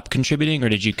stop contributing or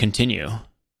did you continue?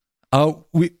 Oh,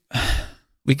 we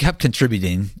kept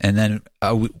contributing, and then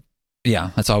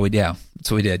that's all we did. That's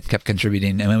what we did. Kept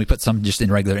contributing, and then we put some just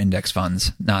in regular index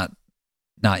funds, not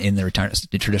in the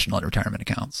traditional retirement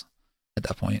accounts at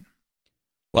that point.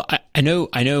 Well, I know.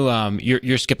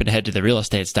 You're skipping ahead to the real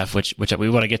estate stuff, which we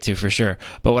want to get to for sure.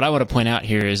 But what I want to point out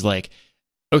here is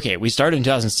okay, we started in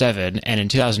 2007, and in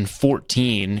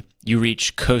 2014 you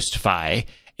reached Coast-Fi.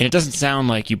 And it doesn't sound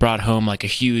like you brought home a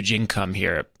huge income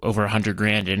here, over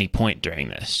 $100,000 at any point during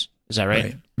this. Is that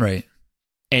right? Right.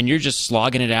 And you're just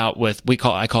slogging it out with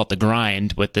I call it the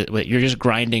grind. You're just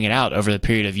grinding it out over the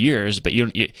period of years. But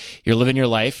you're living your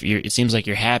life. It seems like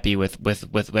you're happy with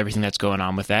everything that's going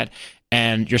on with that,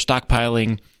 and you're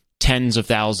stockpiling tens of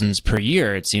thousands per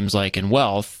year. It seems like in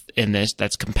wealth in this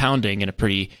that's compounding in a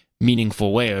pretty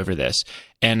meaningful way over this.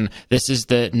 And this is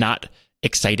the not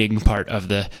exciting part of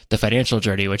the financial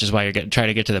journey, which is why you're trying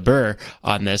to get to the burr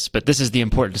on this. But this is the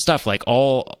important stuff.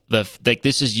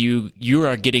 This is you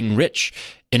are getting rich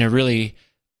in a really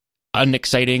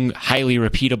unexciting, highly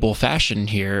repeatable fashion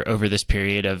here over this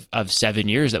period of 7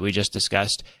 years that we just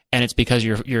discussed. And it's because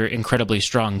your incredibly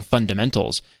strong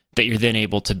fundamentals that you're then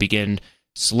able to begin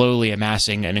slowly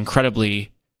amassing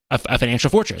a financial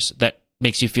fortress that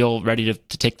makes you feel ready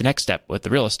to take the next step with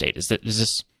the real estate.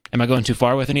 Am I going too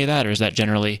far with any of that, or is that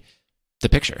generally the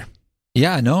picture?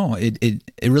 Yeah, no, it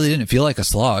really didn't feel like a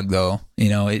slog, though.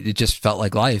 It just felt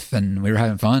like life, and we were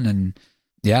having fun. And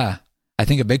yeah, I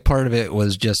think a big part of it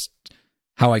was just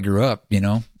how I grew up.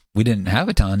 We didn't have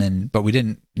a ton, but we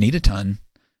didn't need a ton.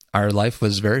 Our life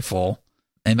was very full.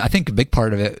 And I think a big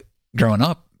part of it growing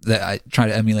up that I try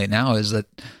to emulate now is that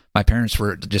my parents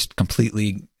were just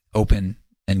completely open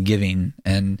and giving.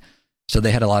 And so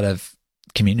they had a lot of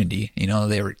community,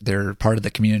 they're part of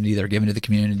the community, they're giving to the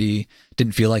community,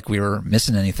 didn't feel like we were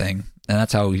missing anything. And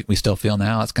that's how we still feel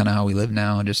now. That's kind of how we live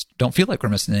now, and just don't feel like we're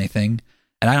missing anything.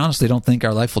 And I honestly don't think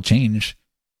our life will change.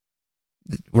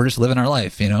 We're just living our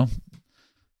life,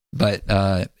 but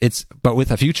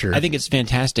with a future. I think it's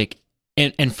fantastic.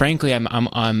 And frankly, I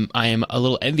am a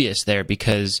little envious there,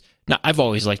 because I've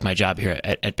always liked my job here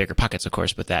at Bigger Pockets, of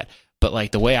course, but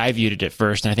the way I viewed it at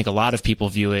first, and I think a lot of people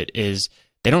view it, is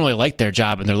they don't really like their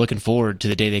job and they're looking forward to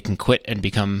the day they can quit and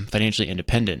become financially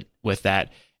independent with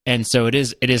that. And so it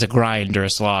is a grind or a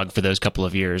slog for those couple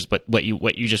of years, but what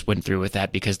you just went through with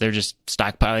that, because they're just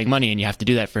stockpiling money and you have to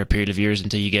do that for a period of years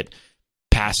until you get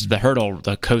past the hurdle,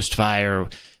 the Coast Fi or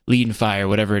Lean Fi or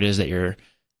whatever it is that you're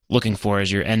looking for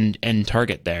as your end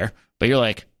target there. But you're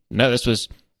like, no, this was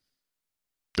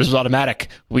automatic.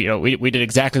 We did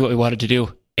exactly what we wanted to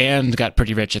do and got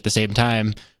pretty rich at the same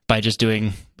time by just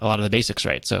doing a lot of the basics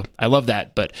right. So I love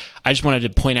that. But I just wanted to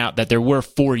point out that there were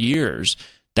 4 years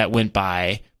that went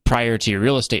by prior to your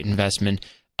real estate investment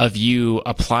of you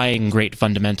applying great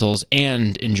fundamentals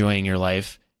and enjoying your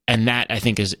life. And that, I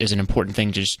think, is an important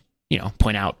thing to just,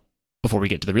 point out before we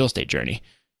get to the real estate journey.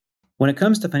 When it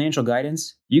comes to financial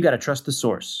guidance, you got to trust the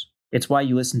source. It's why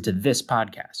you listen to this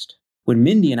podcast. When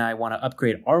Mindy and I want to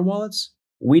upgrade our wallets,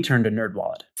 we turn to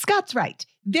NerdWallet. Scott's right.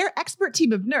 Their expert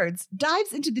team of nerds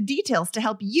dives into the details to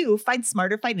help you find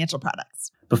smarter financial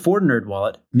products. Before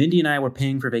NerdWallet, Mindy and I were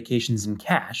paying for vacations in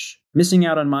cash, missing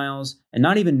out on miles, and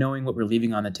not even knowing what we're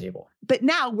leaving on the table. But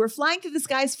now we're flying through the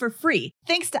skies for free,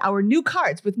 thanks to our new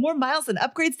cards with more miles and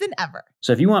upgrades than ever.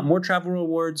 So if you want more travel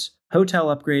rewards, hotel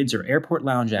upgrades, or airport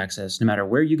lounge access, no matter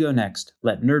where you go next,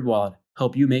 let NerdWallet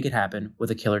help you make it happen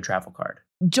with a killer travel card.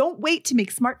 Don't wait to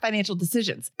make smart financial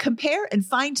decisions. Compare and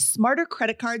find smarter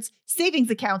credit cards, savings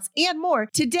accounts, and more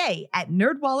today at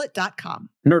nerdwallet.com.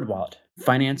 NerdWallet.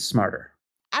 Finance smarter.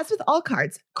 As with all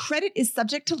cards, credit is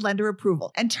subject to lender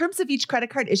approval, and terms of each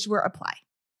credit card issuer apply.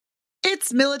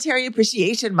 It's Military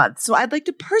Appreciation Month, so I'd like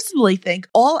to personally thank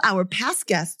all our past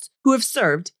guests who have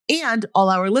served and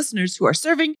all our listeners who are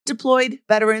serving, deployed,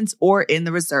 veterans, or in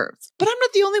the reserves. But I'm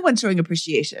not the only one showing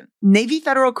appreciation. Navy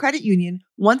Federal Credit Union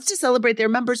wants to celebrate their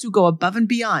members who go above and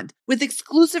beyond with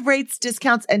exclusive rates,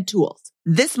 discounts, and tools.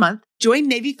 This month, join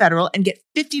Navy Federal and get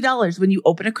 $50 when you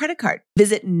open a credit card.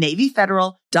 Visit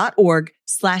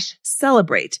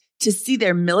NavyFederal.org/celebrate to see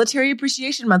their Military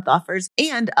Appreciation Month offers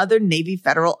and other Navy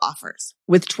Federal offers.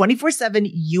 With 24/7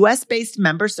 U.S.-based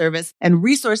member service and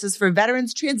resources for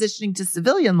veterans transitioning to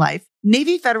civilian life,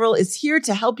 Navy Federal is here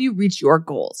to help you reach your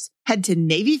goals. Head to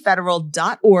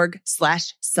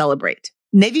NavyFederal.org/celebrate.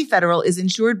 Navy Federal is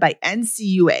insured by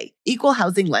NCUA, Equal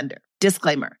Housing Lender.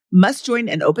 Disclaimer, must join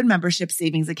an open membership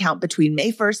savings account between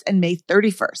May 1st and May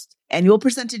 31st. Annual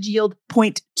percentage yield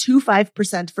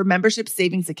 0.25% for membership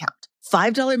savings account.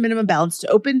 $5 minimum balance to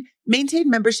open, maintain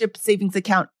membership savings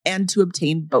account, and to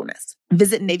obtain bonus.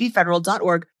 Visit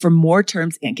NavyFederal.org for more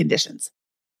terms and conditions.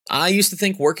 I used to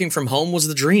think working from home was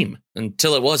the dream,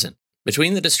 until it wasn't.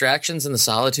 Between the distractions and the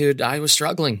solitude, I was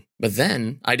struggling. But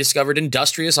then I discovered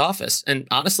Industrious Office, and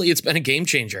honestly, it's been a game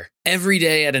changer. Every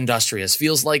day at Industrious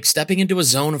feels like stepping into a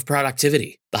zone of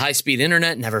productivity. The high-speed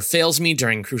internet never fails me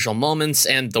during crucial moments,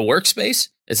 and the workspace?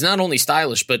 It's not only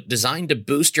stylish, but designed to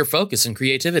boost your focus and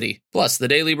creativity. Plus, the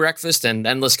daily breakfast and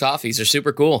endless coffees are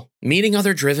super cool. Meeting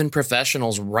other driven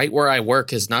professionals right where I work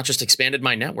has not just expanded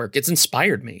my network, it's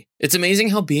inspired me. It's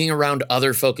amazing how being around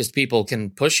other focused people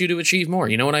can push you to achieve more,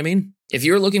 you know what I mean? If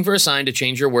you're looking for a sign to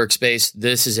change your workspace,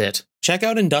 this is it. Check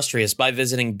out Industrious by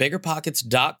visiting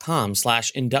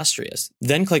biggerpockets.com/industrious.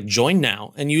 Then click Join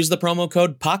Now and use the promo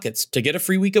code POCKETS to get a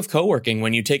free week of co-working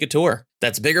when you take a tour.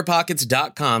 That's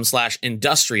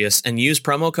biggerpockets.com/industrious and use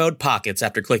promo code POCKETS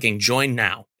after clicking Join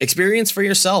Now. Experience for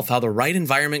yourself how the right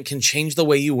environment can change the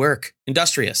way you work.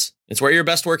 Industrious. It's where your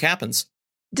best work happens.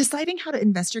 Deciding how to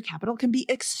invest your capital can be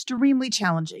extremely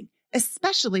challenging,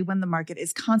 especially when the market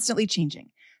is constantly changing.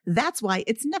 That's why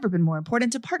it's never been more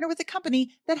important to partner with a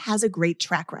company that has a great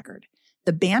track record.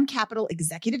 The BAM Capital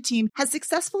executive team has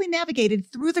successfully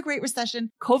navigated through the Great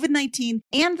Recession, COVID-19,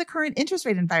 and the current interest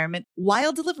rate environment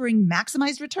while delivering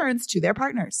maximized returns to their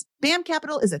partners. BAM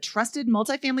Capital is a trusted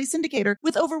multifamily syndicator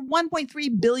with over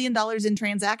 $1.3 billion in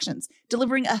transactions,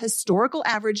 delivering a historical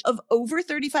average of over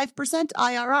 35%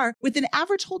 IRR with an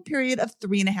average hold period of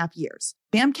 3.5 years.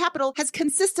 BAM Capital has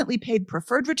consistently paid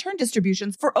preferred return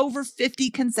distributions for over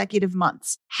 50 consecutive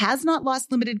months, has not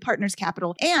lost limited partners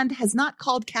capital, and has not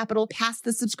called capital past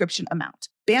the subscription amount.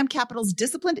 BAM Capital's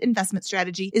disciplined investment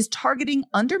strategy is targeting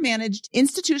undermanaged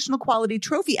institutional quality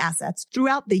trophy assets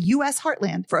throughout the U.S.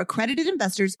 heartland for accredited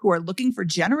investors who are looking for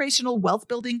generational wealth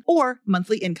building or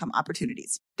monthly income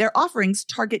opportunities. Their offerings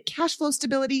target cash flow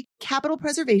stability, capital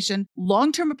preservation,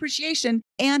 long-term appreciation,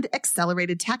 and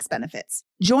accelerated tax benefits.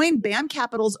 Join BAM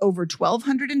Capital's over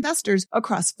 1,200 investors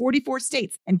across 44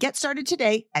 states and get started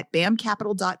today at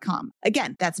bamcapital.com.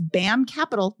 Again, that's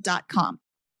bamcapital.com.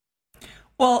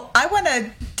 Well, I want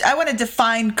to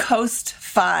define Coast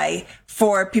Fi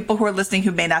for people who are listening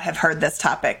who may not have heard this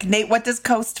topic. Nate, what does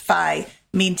Coast Fi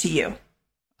mean to you?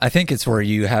 I think it's where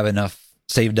you have enough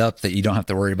saved up that you don't have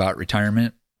to worry about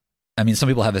retirement. I mean, some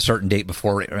people have a certain date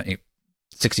before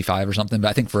 65 or something, but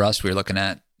I think for us, we're looking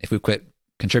at if we quit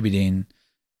contributing,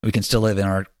 we can still live in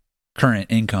our current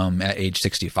income at age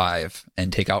 65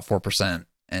 and take out 4%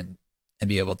 and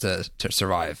be able to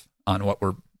survive on what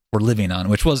we're living on,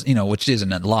 which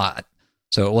isn't a lot.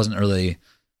 So it wasn't really,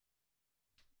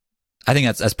 I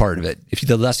think that's part of it.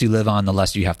 The less you live on, the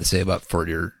less you have to save up for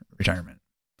your retirement.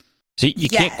 So you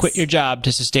can't quit your job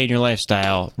to sustain your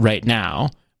lifestyle right now,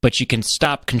 but you can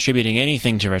stop contributing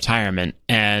anything to retirement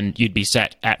and you'd be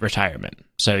set at retirement.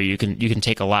 So you can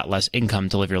take a lot less income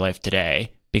to live your life today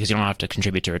because you don't have to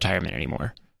contribute to retirement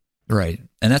anymore. Right.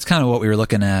 And that's kind of what we were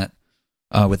looking at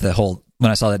with the whole, when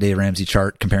I saw that Dave Ramsey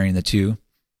chart comparing the two,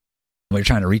 we were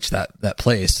trying to reach that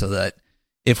place so that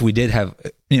if we did have,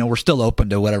 we're still open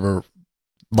to whatever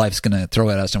life's going to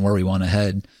throw at us and where we want to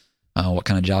head, what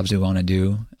kind of jobs we want to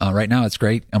do. Right now, it's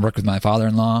great. I work with my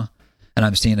father-in-law, and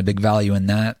I'm seeing a big value in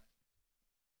that.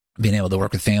 Being able to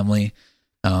work with family,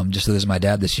 just losing my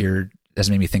dad this year has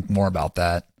made me think more about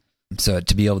that. So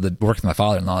to be able to work with my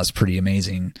father-in-law is a pretty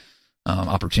amazing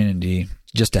opportunity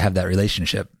just to have that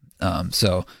relationship.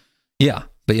 But yeah,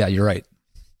 you're right.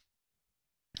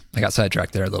 I got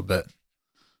sidetracked there a little bit.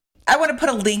 I want to put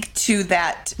a link to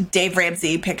that Dave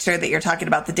Ramsey picture that you're talking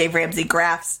about, the Dave Ramsey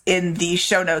graphs, in the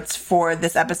show notes for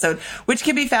this episode, which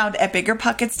can be found at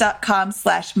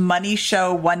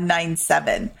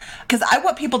biggerpockets.com/moneyshow197. Because I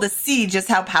want people to see just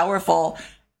how powerful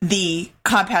the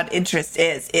compound interest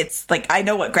is. It's like, I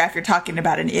know what graph you're talking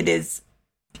about, and it is,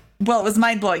 well, it was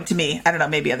mind-blowing to me. I don't know,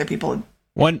 maybe other people.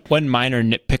 One minor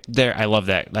nitpick there, I love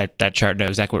that chart, know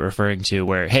exactly what we're referring to,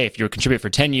 where, hey, if you contribute for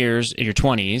 10 years in your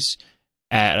 20s,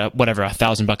 at whatever,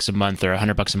 $1,000 a month or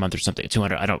 $100 a month or something,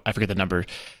 200, I forget the number,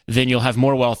 then you'll have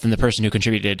more wealth than the person who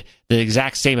contributed the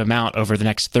exact same amount over the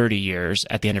next 30 years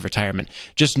at the end of retirement.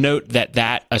 Just note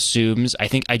that assumes, I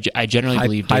think, I generally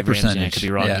believe Dave Ramsey, and I could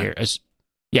be wrong here.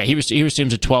 He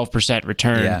assumes a 12%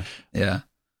 return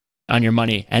on your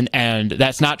money, and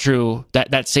that's not true.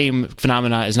 That same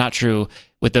phenomena is not true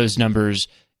with those numbers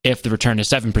if the return is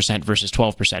 7% versus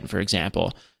 12%, for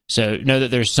example. So know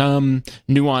that there's some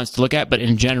nuance to look at, but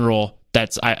in general,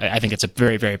 I think it's a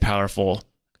very, very powerful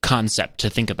concept to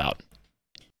think about.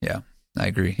 Yeah, I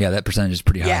agree. Yeah, that percentage is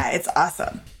pretty high. Yeah, it's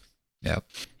awesome. Yep.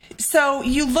 So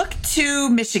you look to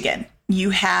Michigan.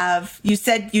 You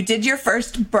said you did your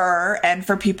first BRRRR, and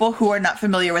for people who are not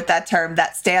familiar with that term,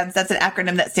 that's an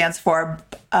acronym that stands for,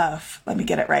 let me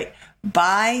get it right,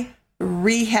 buy,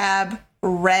 rehab,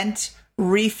 rent,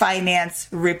 refinance,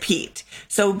 repeat.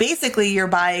 So basically you're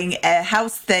buying a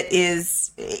house that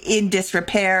is in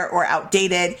disrepair or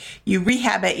outdated. You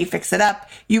rehab it, you fix it up,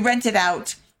 you rent it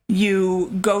out,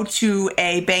 you go to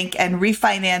a bank and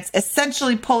refinance,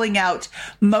 essentially pulling out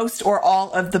most or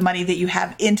all of the money that you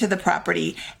have into the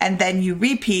property. And then you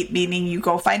repeat, meaning you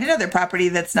go find another property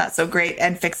that's not so great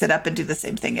and fix it up and do the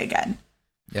same thing again.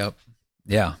 Yep.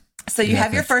 Yeah. So you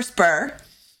have your first BRRRR,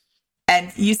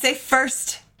 and you say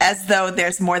first as though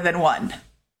there's more than one.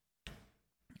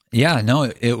 Yeah, no,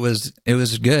 it was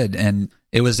good, and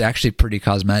it was actually pretty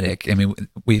cosmetic. I mean,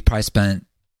 we spent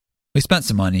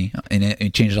some money in it.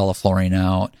 We changed all the flooring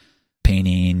out,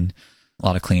 painting, a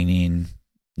lot of cleaning,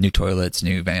 new toilets,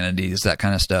 new vanities, that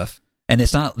kind of stuff. And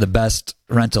it's not the best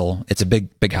rental. It's a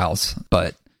big house,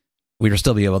 but we were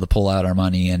still be able to pull out our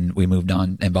money, and we moved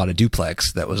on and bought a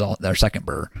duplex that was our second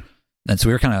BRRRR. And so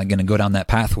we were kind of going to go down that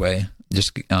pathway.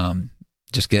 Just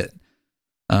get,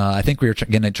 I think we were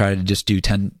going to try to just do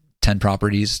 10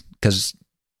 properties because,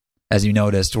 as you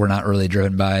noticed, we're not really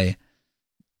driven by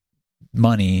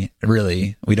money,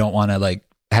 really. We don't want to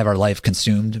have our life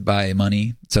consumed by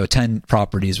money. So 10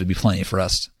 properties would be plenty for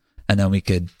us, and then we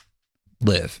could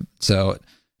live. So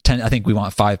 10, I think we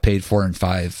want 5 paid for and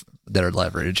 5 that are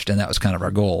leveraged, and that was kind of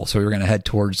our goal. So we were going to head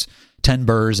towards 10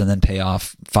 BRRRRs and then pay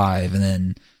off 5 and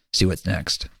then see what's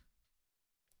next.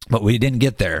 But we didn't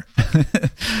get there.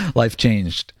 Life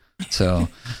changed. So,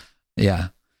 yeah.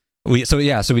 So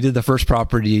we did the first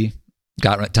property,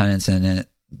 got tenants in it.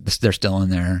 They're still in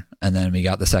there. And then we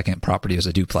got the second property, it was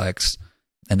a duplex.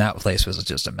 And that place was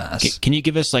just a mess. Can you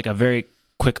give us a very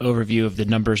quick overview of the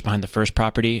numbers behind the first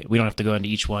property? We don't have to go into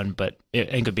each one, but I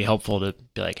think it'd be helpful to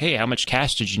be like, hey, how much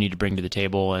cash did you need to bring to the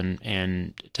table and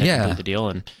to complete the deal?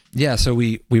 And so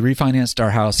we refinanced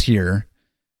our house here.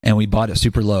 And we bought it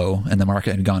super low, and the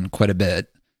market had gone quite a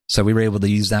bit. So we were able to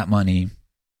use that money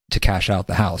to cash out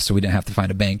the house. So we didn't have to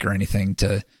find a bank or anything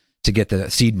to get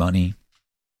the seed money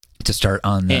to start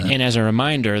on the... And as a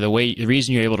reminder, the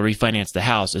reason you're able to refinance the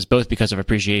house is both because of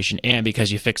appreciation and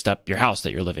because you fixed up your house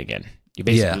that you're living in. You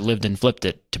basically lived and flipped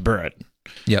it to BRRRR it.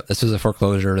 Yep, this was a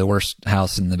foreclosure, the worst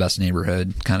house in the best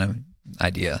neighborhood kind of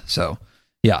idea. So,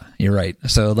 yeah, you're right.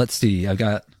 So let's see.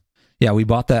 We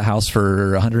bought that house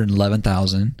for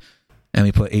 $111,000, and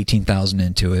we put $18,000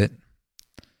 into it,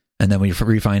 and then we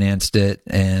refinanced it,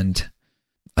 and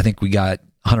I think we got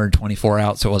 124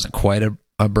 out, so it wasn't quite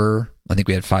a burr. I think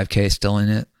we had $5K still in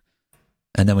it,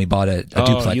 and then we bought a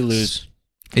duplex. Oh, you lose.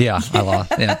 Yeah, I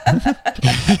lost. Yeah.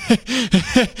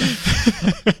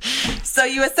 So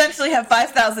you essentially have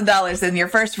 $5,000 in your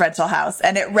first rental house,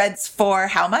 and it rents for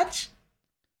how much?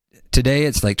 Today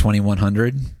it's like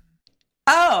 $2,100.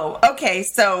 Oh, okay.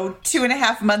 So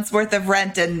 2.5 months worth of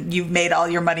rent, and you've made all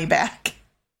your money back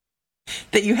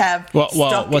that you have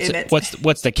stuck in it.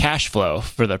 What's the cash flow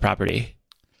for the property?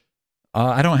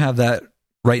 I don't have that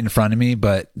right in front of me,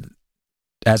 but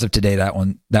as of today, that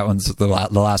one's the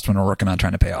last one we're working on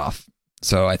trying to pay off.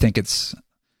 So I think the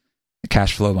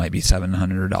cash flow might be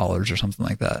 $700 or something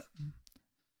like that.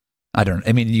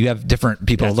 I mean, you have different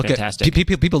people That's look fantastic. at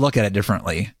people look at it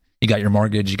differently. You got your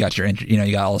mortgage, you got your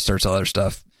you got all sorts of other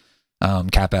stuff.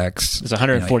 CapEx. It's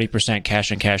 140%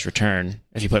 cash on cash return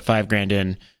if you put $5,000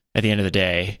 in at the end of the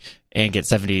day and get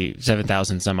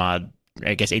 77,000 some odd,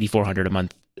 I guess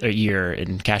 8,400 a year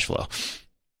in cash flow.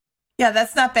 Yeah,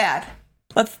 that's not bad.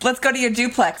 Let's go to your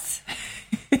duplex.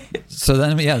 So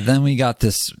then we got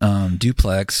this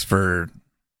duplex for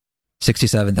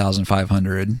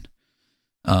 $67,500,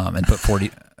 and put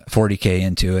 40K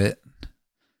into it,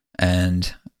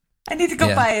 and I need to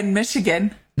go buy in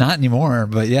Michigan. Not anymore,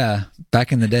 but yeah,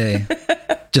 back in the day,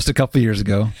 just a couple years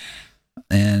ago,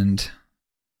 and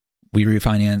we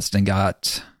refinanced and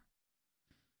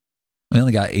we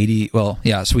only got 80. Well,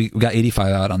 yeah, so we got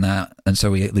 85 out on that, and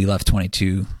so we left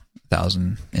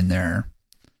 22,000 in there.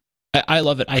 I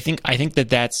love it. I think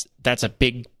that's a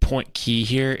big point key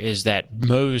here is that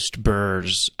most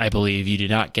BRRRRs, I believe, you do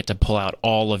not get to pull out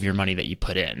all of your money that you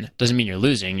put in. Doesn't mean you're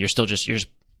losing. You're still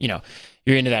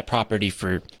you're into that property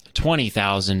for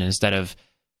 20,000 instead of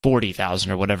 40,000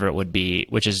 or whatever it would be,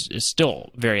 which is still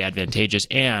very advantageous.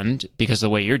 And because of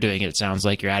the way you're doing it, it sounds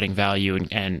like you're adding value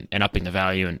and upping the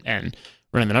value and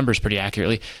running the numbers pretty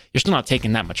accurately. You're still not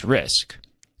taking that much risk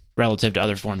relative to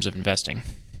other forms of investing.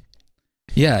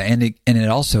 Yeah, and it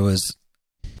also is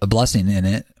a blessing in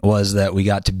it was that we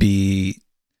got to be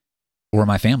where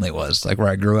my family was, like where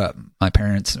I grew up, my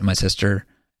parents and my sister.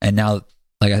 And now,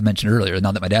 like I mentioned earlier,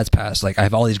 now that my dad's passed, like I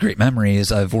have all these great memories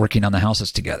of working on the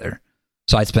houses together.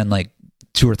 So I'd spend like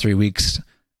 2 or 3 weeks,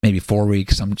 maybe 4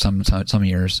 weeks, some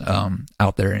years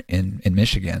out there in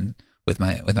Michigan with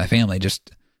my family,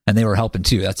 and they were helping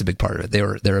too. That's a big part of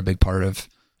it. They're a big part of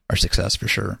our success for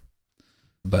sure.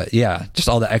 But yeah, just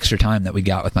all the extra time that we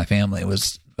got with my family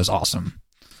was awesome.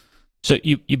 So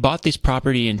you bought this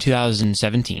property in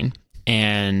 2017,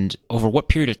 and over what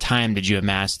period of time did you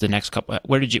amass the next couple?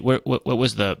 What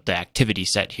was the activity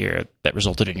set here that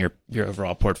resulted in your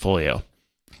overall portfolio?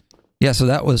 Yeah, so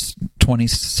that was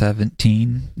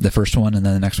 2017, the first one, and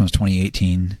then the next one was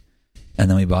 2018, and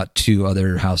then we bought 2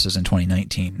 other houses in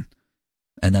 2019,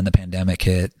 and then the pandemic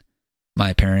hit.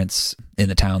 My parents, in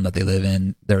the town that they live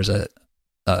in, there was a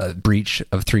breach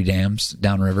of 3 dams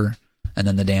downriver, and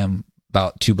then the dam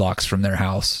about 2 blocks from their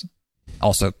house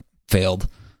also failed.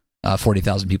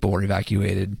 40,000 people were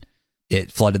evacuated.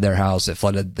 It flooded their house. It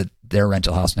flooded their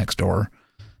rental house next door.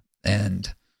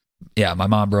 And yeah, my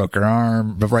mom broke her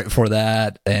arm right before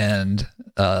that, and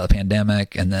a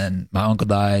pandemic, and then my uncle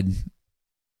died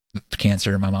of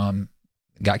cancer. My mom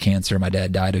got cancer. My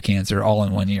dad died of cancer, all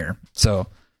in 1 year. So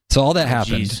all that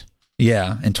happened. Jeez.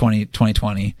 Yeah, in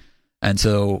 2020. And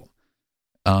so,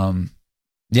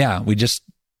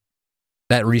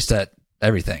 that reset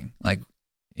everything. Like,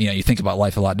 you think about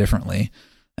life a lot differently.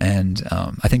 And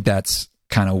I think that's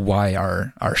kind of why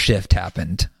our shift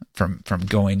happened from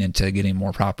going into getting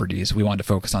more properties. We wanted to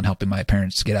focus on helping my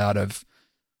parents get out of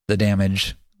the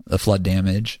damage, the flood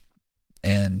damage.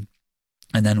 And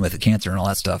then with the cancer and all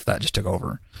that stuff, that just took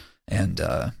over. And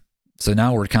so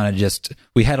now we're kind of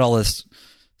we had all this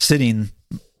sitting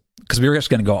because we were just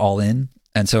going to go all in.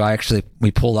 And so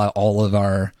we pulled out all of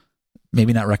our,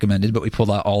 maybe not recommended, but we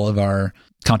pulled out all of our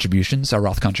contributions, our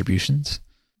Roth contributions,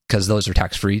 because those are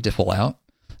tax-free to pull out.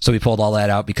 So we pulled all that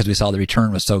out because we saw the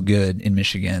return was so good in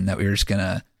Michigan that we were just going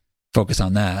to focus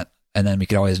on that. And then we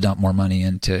could always dump more money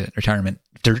into retirement,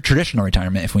 traditional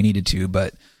retirement if we needed to.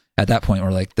 But at that point,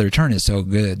 we're like, the return is so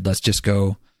good. Let's just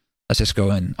go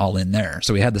in all in there.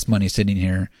 So we had this money sitting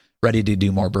here ready to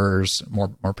do more BRRRRs,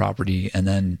 more property. And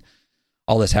then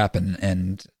all this happened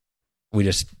and we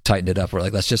just tightened it up. We're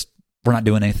like, we're not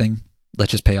doing anything.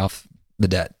 Let's just pay off the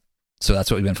debt. So that's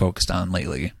what we've been focused on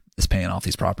lately, is paying off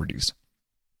these properties.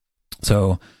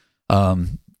 So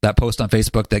that post on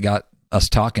Facebook that got us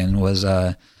talking was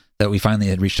that we finally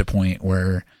had reached a point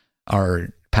where our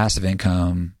passive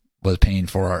income was paying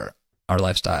for our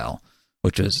lifestyle,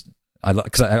 which is,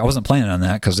 because I wasn't planning on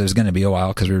that because it was going to be a while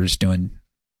because we were just doing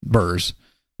burrs.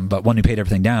 But when we paid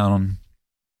everything down,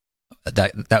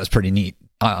 that was pretty neat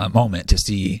moment to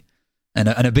see. And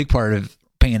a big part of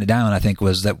paying it down, I think,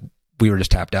 was that we were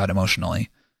just tapped out emotionally.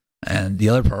 And the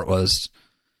other part was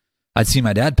I'd see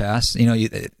my dad pass. You know,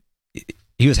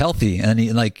 he was healthy, and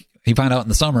he found out in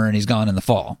the summer, and he's gone in the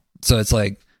fall. So it's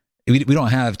like we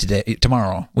don't have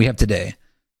tomorrow. We have today.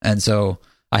 And so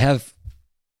I have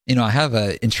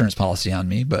an insurance policy on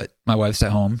me, but my wife's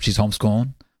at home. She's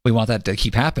homeschooling. We want that to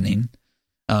keep happening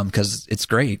because it's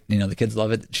great. You know, the kids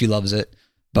love it. She loves it.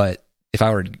 But if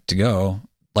I were to go,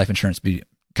 life insurance would be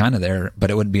kind of there,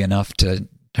 but it wouldn't be enough to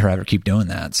have her keep doing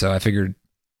that. So I figured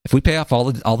if we pay off all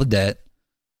the debt,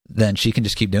 then she can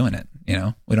just keep doing it. You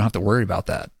know, we don't have to worry about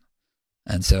that.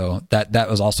 And so that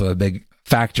was also a big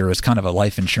factor. It was kind of a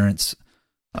life insurance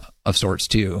of sorts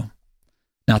too.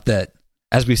 Not that,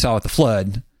 as we saw with the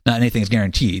flood, not anything is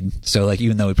guaranteed. So like,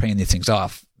 even though we're paying these things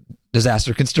off,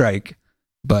 disaster can strike,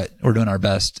 but we're doing our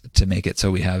best to make it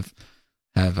so we have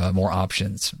more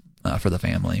options for the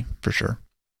family, for sure.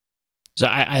 So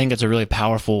I think that's a really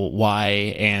powerful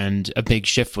why and a big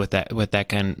shift with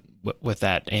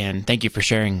that. And thank you for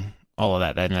sharing all of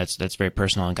that. And that's very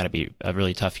personal and got to be a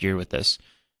really tough year with this.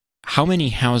 How many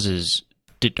houses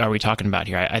are we talking about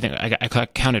here? I think I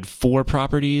counted 4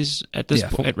 properties at this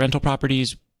point, at rental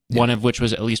properties. Yeah. One of which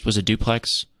was a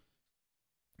duplex.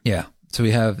 Yeah. So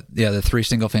we have the 3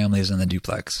 single families and the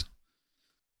duplex.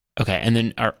 Okay, and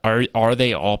then are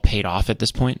they all paid off at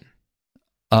this point?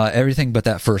 Everything but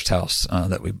that first house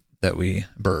that we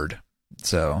burred.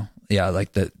 So yeah,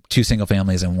 like the 2 single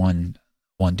families and one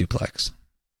duplex.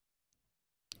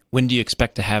 When do you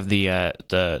expect to have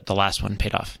the last one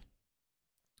paid off?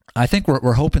 I think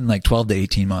we're hoping like 12 to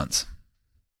 18 months.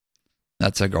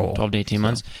 That's a goal. 12 to 18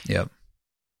 months? Yep.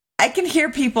 I can hear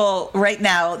people right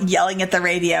now yelling at the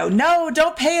radio, no,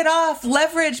 don't pay it off,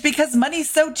 leverage, because money's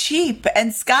so cheap.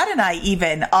 And Scott and I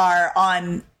even are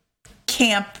on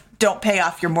camp, don't pay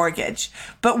off your mortgage.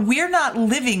 But we're not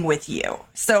living with you.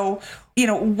 So, you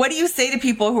know, what do you say to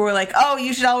people who are like, oh,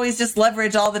 you should always just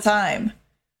leverage all the time?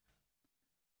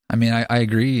 I mean, I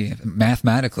agree.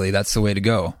 Mathematically, that's the way to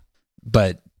go.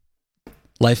 But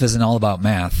life isn't all about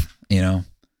math, you know?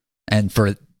 And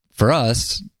for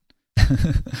us,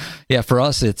 yeah, for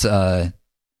us, it's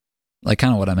like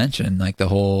kind of what I mentioned, like the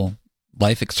whole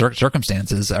life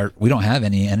circumstances we don't have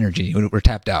any energy. We're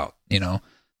tapped out, you know,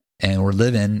 and we're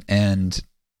living and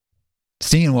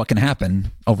seeing what can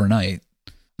happen overnight.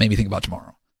 Maybe think about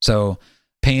tomorrow. So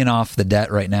paying off the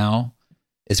debt right now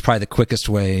is probably the quickest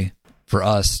way for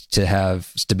us to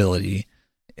have stability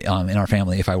in our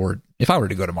family. If I were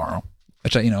to go tomorrow,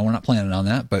 which we're not planning on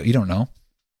that, but you don't know.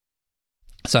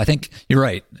 So I think you're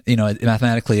right. You know,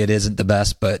 mathematically it isn't the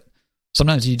best, but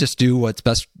sometimes you just do what's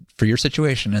best for your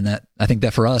situation. And I think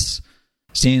that for us,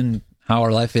 seeing how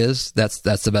our life is, that's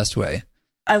the best way.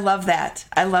 I love that.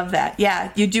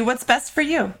 Yeah, you do what's best for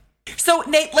you. So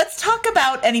Nate, let's talk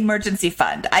about an emergency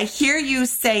fund. I hear you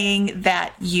saying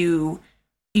that you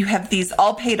have these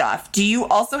all paid off. Do you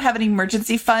also have an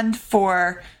emergency fund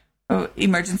for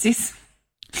emergencies?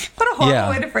 What a horrible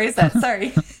way to phrase that.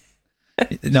 Sorry.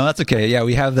 No, that's okay. Yeah,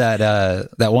 we have that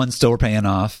one still we're paying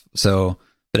off. So,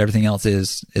 but everything else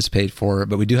is paid for.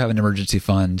 But we do have an emergency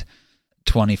fund,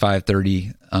 25,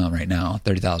 30 right now,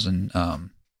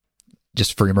 30,000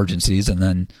 just for emergencies, and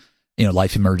then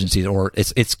life emergencies, or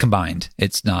it's combined.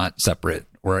 It's not separate.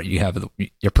 Where you have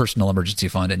your personal emergency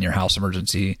fund and your house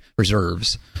emergency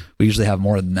reserves. We usually have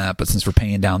more than that, but since we're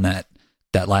paying down that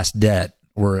last debt,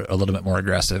 we're a little bit more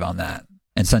aggressive on that.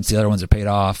 And since the other ones are paid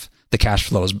off, the cash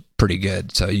flow is pretty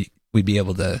good. So we'd be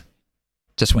able to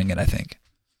swing it, I think.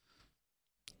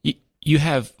 You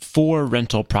have 4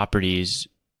 rental properties,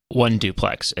 1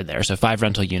 duplex in there, so 5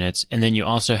 rental units, and then you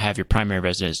also have your primary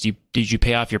residence. Did you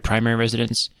pay off your primary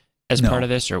residence as part of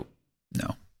this, or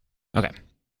no? Okay.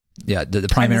 Yeah, the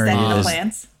primary is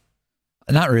plans?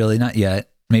 Not really, not yet.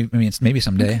 Maybe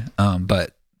someday.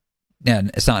 But yeah,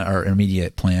 it's not our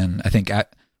immediate plan. I think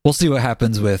we'll see what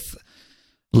happens with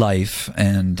life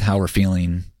and how we're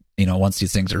feeling. Once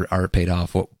these things are paid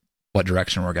off, what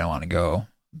direction we're going to want to go.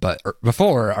 But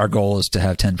before, our goal is to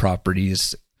have 10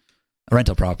 properties,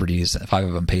 rental properties, 5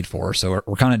 of them paid for. So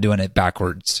we're kind of doing it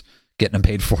backwards, getting them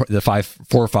paid for, the 4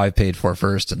 or 5 paid for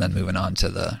first, and then moving on to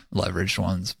the leveraged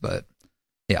ones. But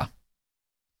yeah,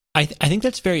 I think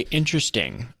that's very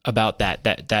interesting about that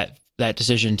that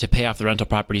decision to pay off the rental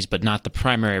properties, but not the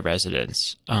primary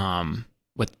residence,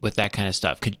 with that kind of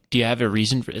stuff. Do you have a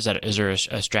reason for, is there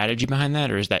a strategy behind that,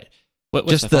 or is that what's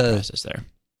Just the thought process there?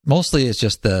 Mostly it's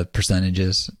just the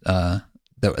percentages,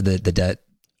 the debt.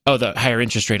 Oh, the higher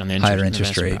interest rate on the higher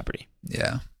interest rate property.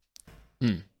 Yeah.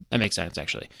 That makes sense,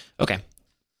 actually. Okay.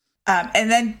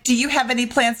 And then do you have any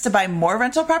plans to buy more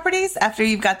rental properties after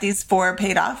you've got these 4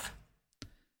 paid off?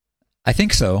 I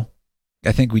think so.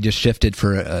 I think we just shifted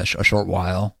for a short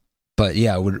while, but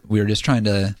yeah, we were just trying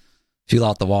to feel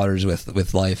out the waters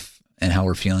with life and how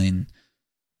we're feeling,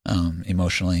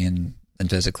 emotionally and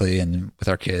physically and with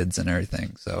our kids and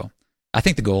everything. So I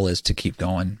think the goal is to keep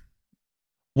going.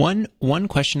 One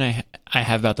question I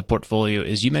have about the portfolio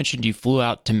is, you mentioned you flew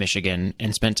out to Michigan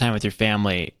and spent time with your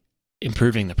family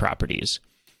improving the properties.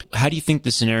 How do you think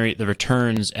the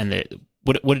returns and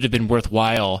would it have been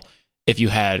worthwhile if you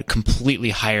had completely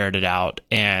hired it out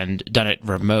and done it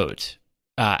remote,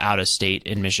 out of state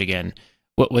in Michigan?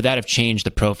 Would that have changed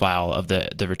the profile of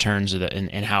the returns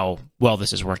and how well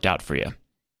this has worked out for you?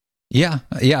 Yeah,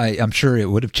 I'm sure it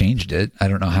would have changed it. I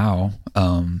don't know how.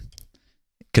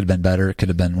 Could have been better. It could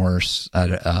have been worse.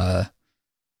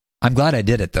 I'm glad I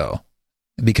did it though,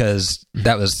 because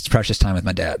that was precious time with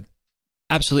my dad.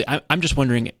 Absolutely. I'm just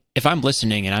wondering, if I'm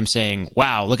listening and I'm saying,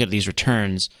 wow, look at these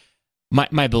returns,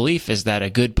 my belief is that a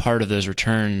good part of those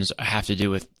returns have to do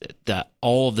with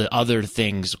all of the other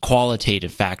things,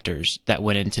 qualitative factors that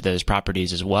went into those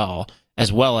properties as well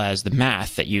as the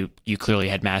math that you clearly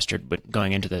had mastered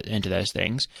going into those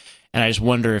things. And I just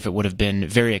wonder if it would have been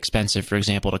very expensive, for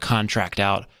example, to contract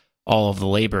out all of the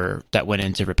labor that went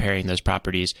into repairing those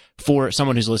properties for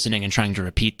someone who's listening and trying to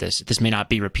repeat this. This may not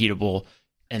be repeatable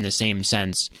in the same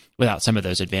sense without some of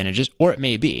those advantages, or it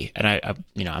may be, and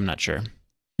I'm not sure.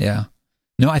 Yeah,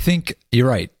 no, I think you're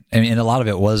right. I mean, a lot of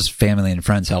it was family and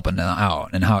friends helping out,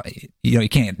 and how you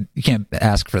can't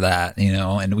ask for that,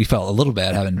 And we felt a little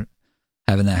bad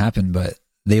having that happen, but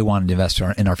they wanted to invest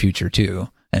in our future too,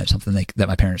 and it's something that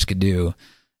my parents could do,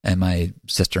 and my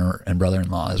sister and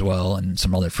brother-in-law as well, and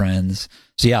some other friends.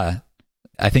 So yeah,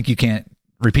 I think you can't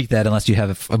repeat that unless you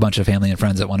have a bunch of family and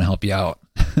friends that want to help you out.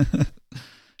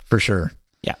 For sure.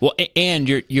 Yeah. Well, and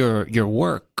your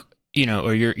work,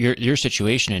 or your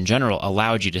situation in general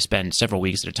allowed you to spend several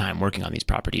weeks at a time working on these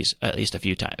properties, at least a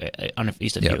few times, on at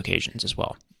least a few occasions as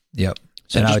well. Yep.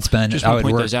 So and I would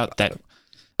point those out. That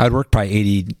I would work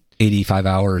probably 85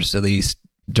 hours at least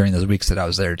during those weeks that I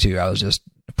was there too. I was just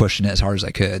pushing it as hard as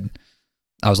I could.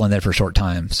 I was only there for a short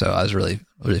time, so I was really,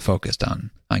 really focused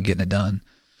on getting it done.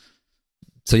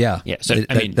 So yeah. So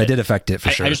that did affect it for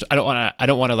sure. I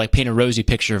don't want to like paint a rosy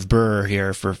picture of BRRRR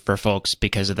here for folks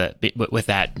because of with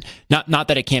that. Not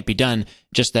that it can't be done,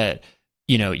 just that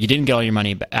you didn't get all your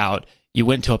money out. You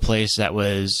went to a place that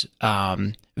was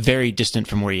very distant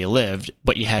from where you lived,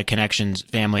 but you had connections,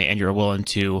 family, and you were willing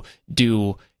to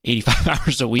do 85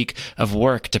 hours a week of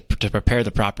work to prepare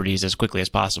the properties as quickly as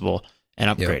possible and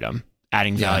upgrade them,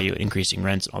 adding value, increasing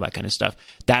rents, and all that kind of stuff.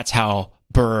 That's how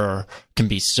BRRRR can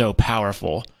be so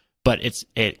powerful, but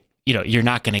you're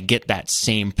not going to get that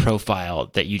same profile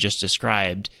that you just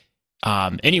described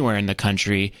anywhere in the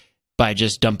country by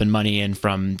just dumping money in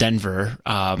from Denver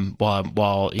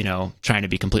while trying to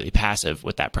be completely passive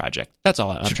with that project. That's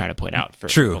all I'm trying to point out for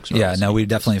folks who are listening. No, we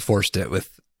definitely forced it with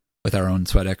our own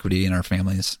sweat equity and our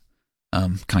family's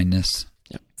kindness.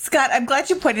 Yep. Scott, I'm glad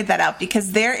you pointed that out,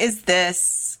 because there is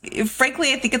this,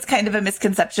 frankly, I think it's kind of a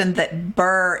misconception that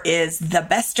BRRRR is the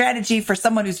best strategy for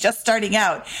someone who's just starting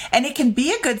out. And it can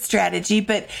be a good strategy,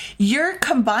 but you're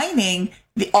combining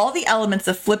all the elements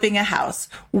of flipping a house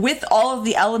with all of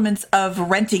the elements of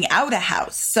renting out a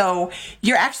house. So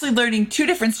you're actually learning two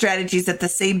different strategies at the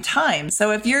same time.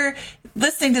 So if you're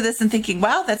listening to this and thinking,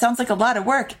 wow, that sounds like a lot of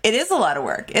work. It is a lot of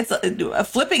work.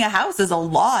 Flipping a house is a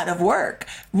lot of work.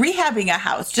 Rehabbing a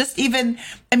house, even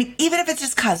if it's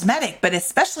just cosmetic, but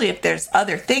especially if there's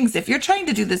other things, if you're trying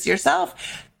to do this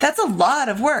yourself, that's a lot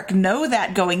of work. Know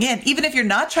that going in. Even if you're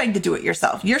not trying to do it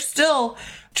yourself, you're still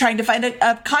trying to find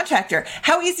a contractor.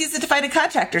 How easy is it to find a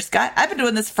contractor, Scott? I've been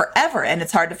doing this forever, and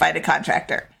it's hard to find a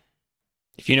contractor.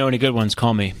 If you know any good ones,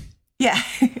 call me. Yeah,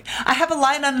 I have a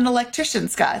line on an electrician,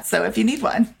 Scott, so if you need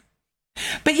one.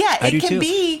 But yeah, it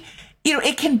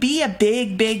can be a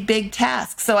big, big, big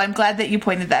task. So I'm glad that you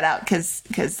pointed that out,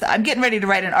 because I'm getting ready to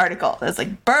write an article. It's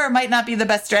like, BRRRR might not be the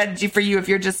best strategy for you if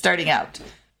you're just starting out.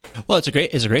 Well, it's a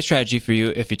great strategy for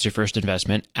you if it's your first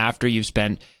investment after you've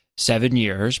spent 7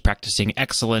 years practicing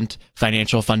excellent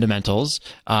financial fundamentals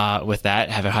with that,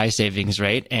 have a high savings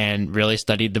rate, and really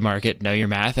studied the market, know your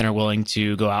math, and are willing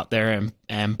to go out there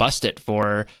and bust it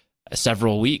for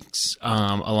several weeks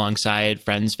alongside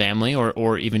friends, family,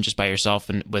 or even just by yourself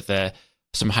and with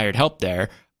some hired help there,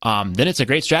 then it's a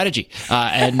great strategy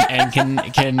and can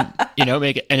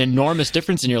make an enormous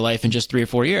difference in your life in just 3 or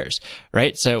 4 years,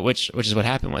 right? So which is what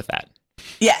happened with that.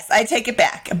 Yes, I take it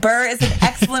back. Burr is an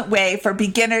excellent way for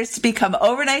beginners to become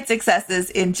overnight successes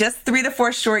in just 3 to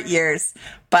 4 short years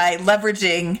by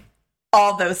leveraging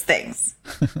all those things.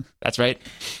 That's right.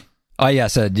 Oh yeah,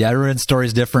 everyone's story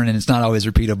is different and it's not always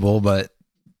repeatable, but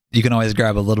you can always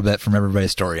grab a little bit from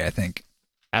everybody's story, I think.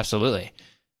 Absolutely.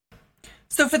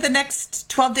 So for the next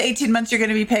 12 to 18 months, you're going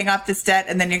to be paying off this debt,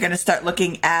 and then you're going to start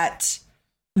looking at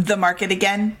the market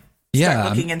again.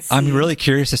 Yeah, I'm really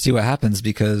curious to see what happens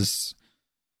because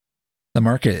the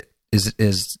market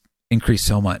is increased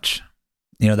so much.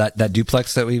 That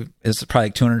duplex that is probably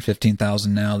like $215,000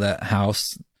 now.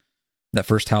 That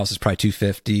first house is probably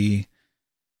 $250,000.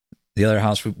 The other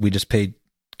house we just paid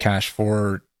cash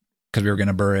for because we were going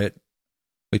to burr it.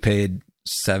 We paid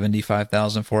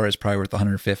 $75,000 for it. It's probably worth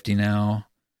 $150,000 now,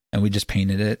 and we just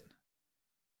painted it.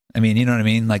 I mean, you know what I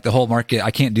mean? Like the whole market,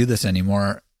 I can't do this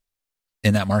anymore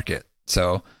in that market.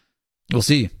 So we'll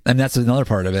see. And that's another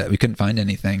part of it. We couldn't find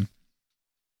anything.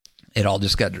 It all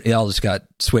just got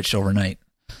switched overnight.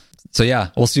 So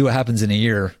yeah, we'll see what happens in a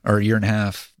year or a year and a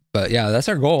half. But yeah, that's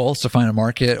our goal, is to find a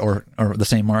market or the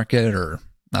same market, or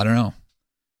I don't know.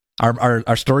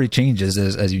 Our story changes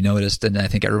as you noticed, and I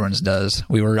think everyone's does.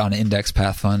 We were on an index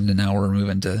path fund, and now we're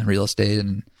moving to real estate.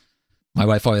 And my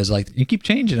wife always like, you keep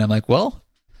changing. I'm like, well,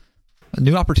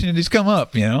 new opportunities come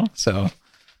up, so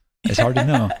it's hard to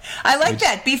know. I like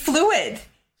that. Be fluid.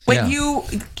 What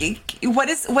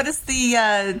is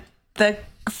the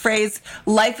phrase,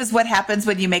 life is what happens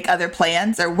when you make other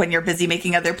plans, or when you're busy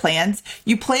making other plans.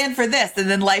 You plan for this, and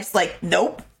then life's like,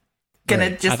 nope.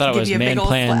 Gonna just give you a big old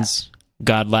plans, slap.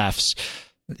 God laughs.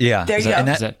 Yeah. There you go.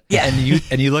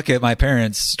 And you look at my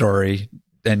parents' story,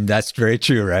 and that's very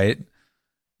true, right?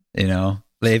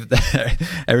 They've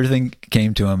everything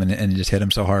came to them and it just hit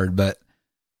them so hard. But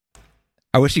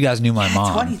I wish you guys knew my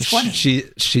mom.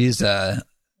 2020. She's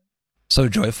so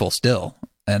joyful still,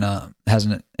 and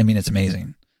it's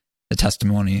amazing. A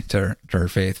testimony to her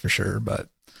faith for sure. But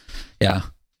yeah,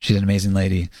 she's an amazing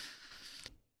lady.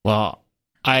 Well,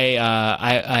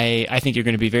 I think you're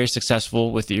going to be very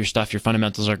successful with your stuff. Your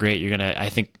fundamentals are great. I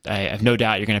have no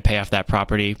doubt you're going to pay off that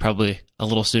property probably a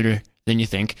little sooner than you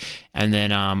think, and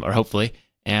then or hopefully.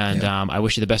 And I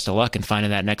wish you the best of luck in finding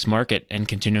that next market and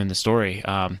continuing the story.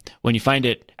 When you find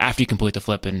it after you complete the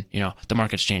flip and the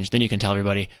market's changed, then you can tell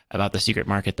everybody about the secret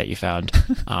market that you found.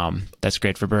 That's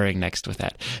great for burring next with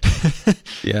that.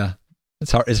 Yeah,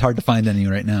 it's hard to find any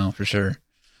right now for sure.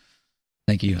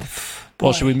 Thank you.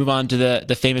 Well, should we move on to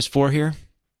the famous 4 here?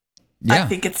 Yeah. I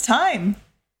think it's time.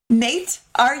 Nate,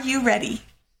 are you ready?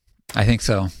 I think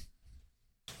so.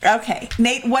 Okay.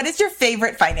 Nate, what is your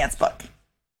favorite finance book?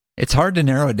 It's hard to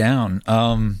narrow it down.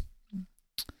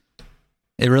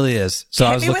 It really is. So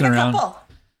I was looking around.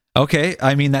 Okay.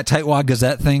 I mean, that Tightwad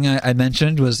Gazette thing I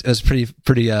mentioned was pretty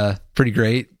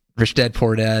great. Rich Dad,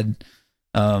 Poor Dad.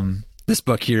 This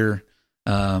book here,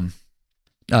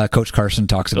 Coach Carson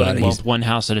talks about it. He's one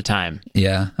house at a time.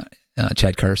 Yeah.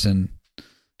 Chad Carson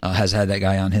has had that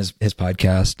guy on his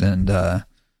podcast, and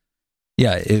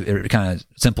it kind of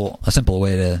a simple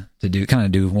way to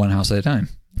do one house at a time,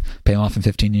 pay them off in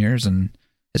 15 years. And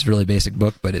it's a really basic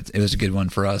book, but it was a good one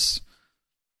for us.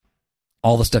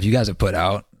 All the stuff you guys have put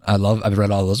out, I've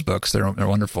read all those books. They're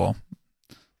wonderful.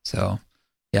 So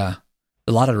yeah,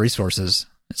 a lot of resources.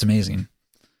 It's amazing.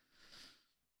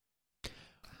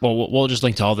 Well, we'll just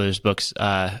link to all those books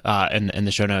in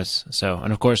the show notes. So,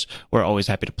 and of course, we're always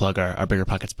happy to plug our Bigger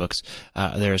Pockets books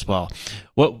there as well.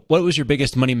 What was your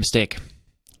biggest money mistake?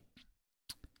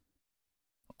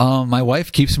 My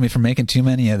wife keeps me from making too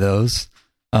many of those,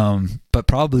 but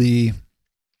probably,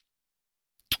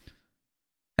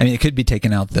 it could be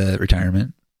taking out the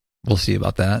retirement. We'll see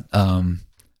about that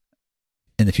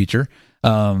in the future.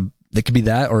 It could be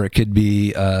that, or it could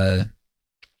be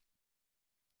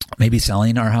maybe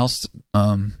selling our house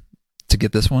to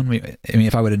get this one.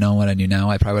 If I would have known what I knew now,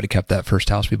 I probably would have kept that first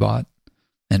house we bought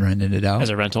and rented it out as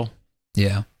a rental.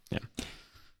 Yeah. Well,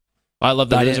 I love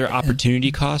that those are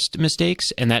opportunity cost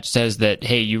mistakes, and that says that,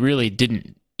 hey, you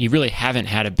really haven't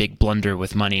had a big blunder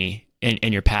with money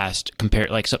in your past. Compared,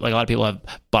 like a lot of people have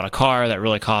bought a car that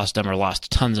really cost them or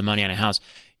lost tons of money on a house.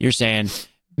 You're saying,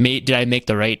 did I make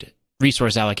the right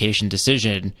resource allocation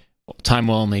decision? Time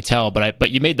will only tell,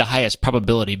 but you made the highest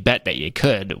probability bet that you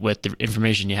could with the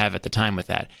information you have at the time with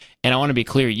that. And I want to be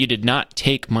clear, you did not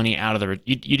take money out of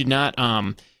you did not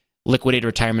liquidate a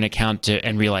retirement account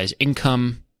and realize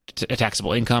income a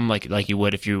taxable income like you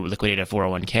would if you liquidated a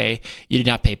 401k. You did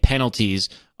not pay penalties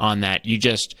on that. You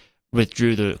just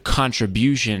withdrew the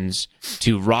contributions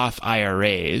to Roth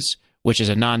IRAs, which is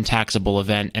a non-taxable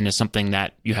event and is something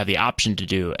that you have the option to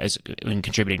do as in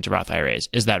contributing to Roth IRAs.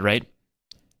 Is that right?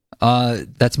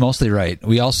 That's mostly right.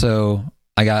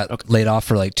 I got laid off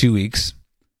for like 2 weeks,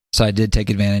 so I did take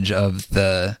advantage of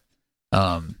the.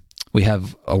 We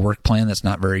have a work plan that's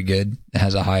not very good. It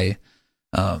has a high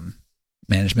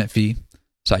management fee,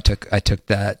 so I took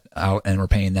that out, and we're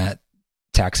paying that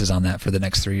taxes on that for the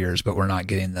next 3 years, but we're not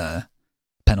getting the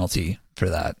penalty for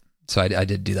that. So I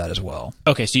did do that as well.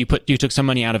 Okay, so you took some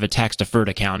money out of a tax deferred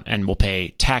account and will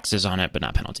pay taxes on it, but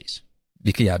not penalties.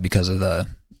 Because of the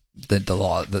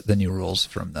law, the new rules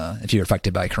from if you're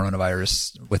affected by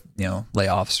coronavirus with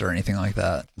layoffs or anything like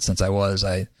that. Since I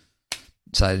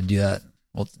decided to do that.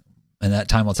 Well, and that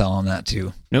time will tell on that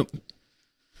too. Nope.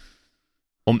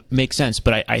 Well, makes sense,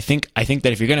 but I think that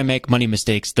if you're going to make money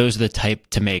mistakes, those are the type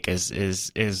to make.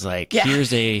 Is like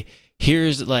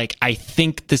here's like, I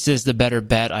think this is the better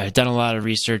bet. I've done a lot of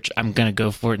research. I'm going to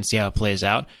go for it and see how it plays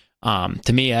out.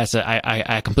 To me,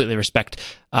 I completely respect.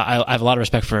 I have a lot of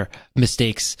respect for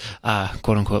mistakes,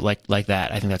 quote unquote, like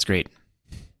that. I think that's great.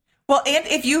 Well, and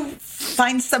if you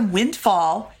find some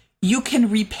windfall, you can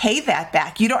repay that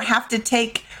back. You don't have to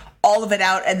take all of it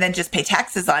out and then just pay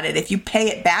taxes on it. If you pay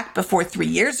it back before 3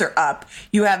 years are up,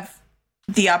 you have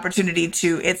the opportunity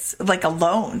to. It's like a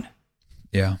loan.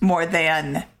 Yeah. More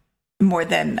than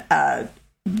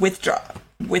withdraw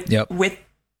with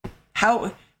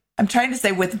how. I'm trying to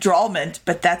say withdrawment,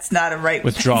 but that's not a right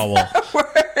withdrawal word.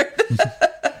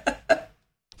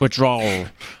 Withdrawal.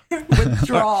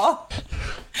 Withdraw.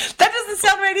 That doesn't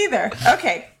sound right either.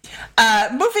 Okay.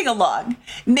 Moving along.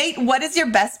 Nate, what is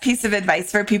your best piece of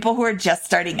advice for people who are just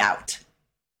starting out?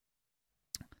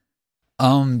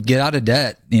 Get out of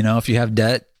debt. If you have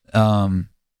debt, if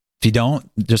you don't,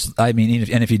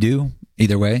 and if you do,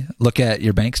 either way, look at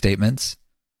your bank statements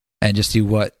and just see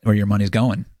where your money's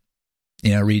going.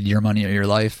 Read Your Money or Your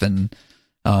Life and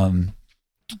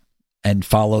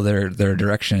follow their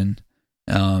direction.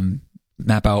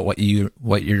 Map out what you've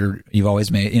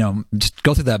always made. Just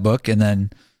go through that book and then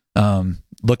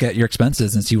look at your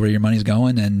expenses and see where your money's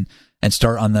going and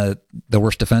start on the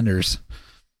worst offenders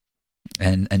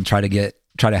and try to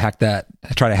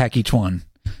hack each one.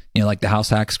 Like the house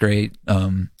hack's great.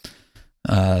 Any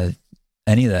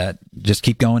of that, just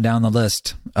keep going down the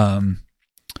list.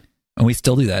 And we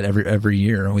still do that every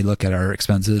year. We look at our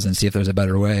expenses and see if there's a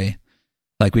better way.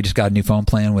 Like we just got a new phone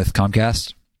plan with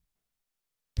Comcast.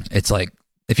 It's like,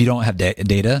 if you don't have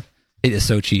data, it is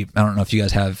so cheap. I don't know if you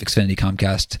guys have Xfinity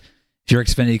Comcast. If you're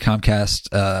Xfinity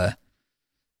Comcast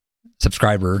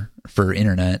subscriber for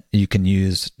internet, you can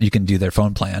do their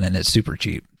phone plan and it's super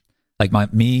cheap. Like my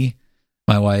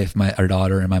wife, our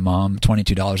daughter, and my mom,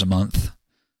 $22 a month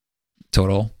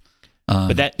total.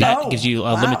 But that gives you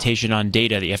a limitation on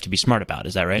data that you have to be smart about.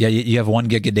 Is that right? Yeah, you have 1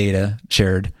 gig of data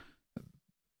shared,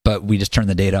 but we just turn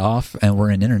the data off and we're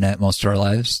in internet most of our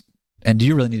lives. And do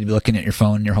you really need to be looking at your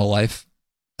phone your whole life?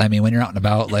 I mean, when you're out and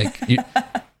about, and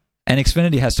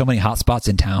Xfinity has so many hotspots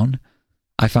in town.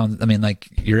 I found,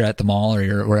 you're at the mall or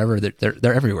you're wherever,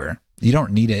 they're everywhere. You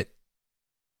don't need it.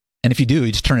 And if you do,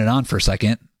 you just turn it on for a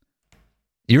second.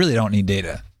 You really don't need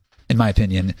data, in my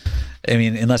opinion.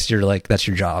 Unless you're that's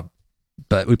your job.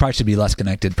 But we probably should be less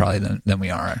connected than we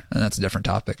are. And that's a different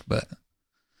topic, but.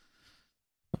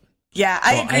 Yeah,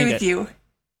 I agree with you.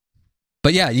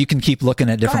 But yeah, you can keep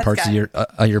looking at different parts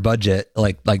of your budget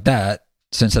like that.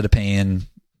 So instead of paying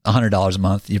 $100 a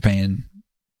month, you're paying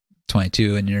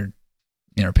 $22, and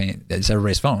you're paying. It's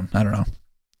everybody's phone. I don't know.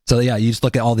 So yeah, you just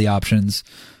look at all the options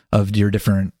of your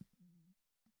different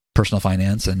personal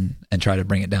finance and try to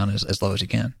bring it down as low as you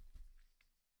can.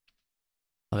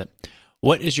 Love it.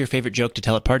 What is your favorite joke to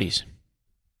tell at parties?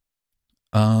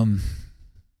 Well,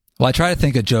 I try to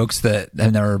think of jokes that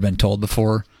have never been told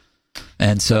before.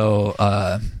 And so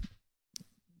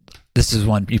this is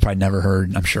one you probably never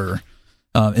heard, I'm sure.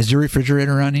 Is your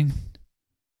refrigerator running?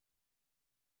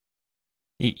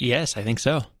 Yes, I think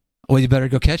so. Well, you better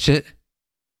go catch it.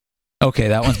 Okay,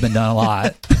 that one's been done a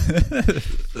lot.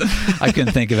 I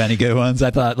couldn't think of any good ones.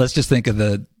 I thought, let's just think of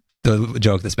the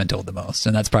joke that's been told the most.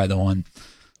 And that's probably the one.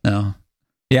 No.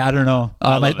 Yeah, I don't know.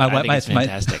 I think it's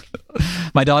fantastic.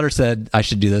 My daughter said I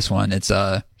should do this one. It's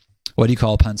what do you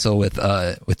call a pencil with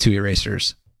 2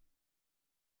 erasers?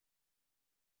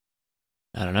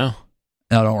 I don't know.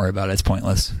 No, don't worry about it. It's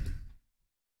pointless.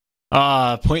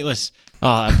 Pointless.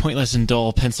 Pointless and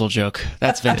dull pencil joke.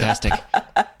 That's fantastic.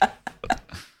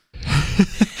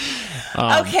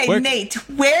 Okay, Nate,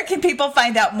 where can people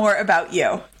find out more about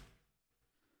you?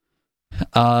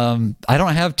 I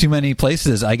don't have too many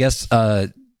places. I guess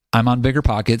I'm on Bigger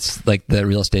Pockets, like the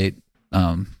real estate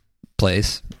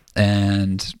place,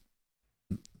 and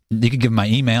you can give them my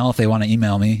email if they want to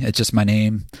email me. It's just my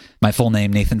name, my full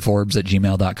name,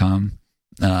 nathanforbes@gmail.com.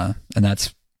 And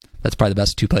that's probably the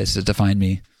best two places to find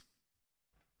me.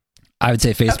 I would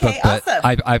say Facebook, Okay, but awesome.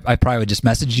 I probably would just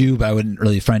message you, but I wouldn't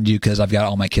really friend you because I've got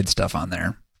all my kids' stuff on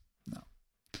there.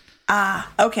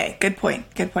 Okay. Good point.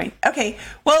 Okay.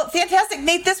 Well, fantastic.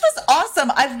 Nate, this was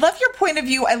awesome. I love your point of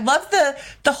view. I love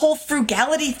the whole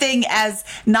frugality thing as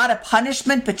not a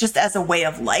punishment, but just as a way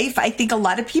of life. I think a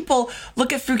lot of people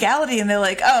look at frugality and they're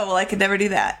like, oh, well, I could never do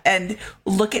that. And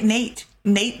look at Nate.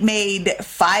 Nate made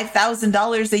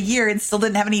 $5,000 a year and still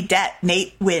didn't have any debt.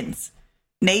 Nate wins.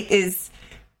 Nate is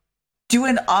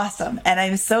doing awesome. And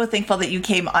I'm so thankful that you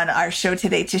came on our show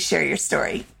today to share your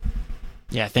story.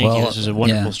 Yeah, thank you. This was a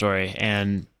wonderful story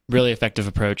and really effective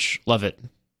approach. Love it.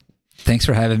 Thanks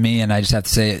for having me. And I just have to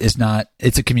say,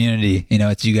 it's a community. You know,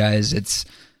 it's you guys, it's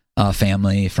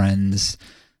family, friends.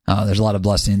 There's a lot of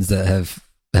blessings that have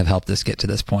helped us get to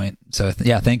this point. So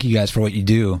yeah, thank you guys for what you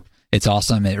do. It's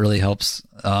awesome. It really helps.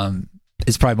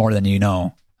 It's probably more than you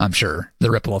know, I'm sure, the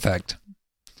ripple effect.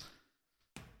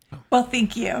 Well,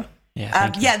 thank you.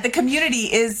 Yeah, the community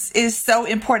is so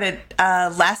important.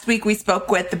 Last week we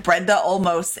spoke with Brenda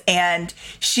Olmos, and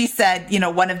she said,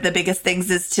 one of the biggest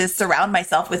things is to surround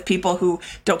myself with people who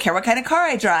don't care what kind of car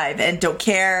I drive and don't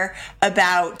care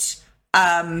about,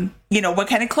 what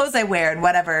kind of clothes I wear and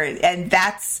whatever. And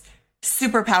that's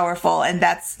super powerful. And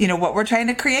that's, what we're trying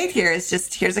to create here is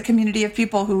just, here's a community of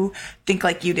people who think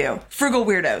like you do. Frugal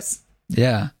weirdos.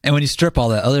 Yeah. And when you strip all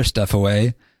that other stuff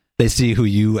away, they see who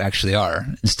you actually are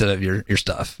instead of your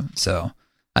stuff. So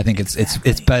I think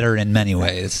it's better in many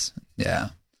ways. Yeah.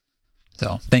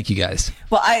 So thank you guys.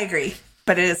 Well, I agree,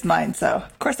 but it is mine. So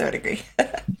of course I would agree.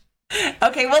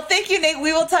 Okay. Well, thank you, Nate.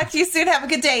 We will talk to you soon. Have a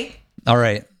good day. All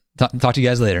right. Talk to you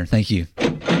guys later. Thank you.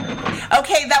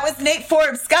 Okay. That was Nate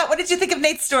Forbes. Scott, what did you think of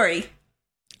Nate's story?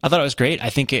 I thought it was great. I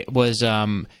think it was,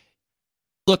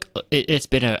 look, it's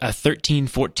been a 13,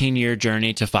 14-year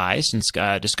journey to FI since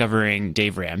discovering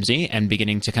Dave Ramsey and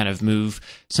beginning to kind of move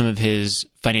some of his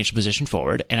financial position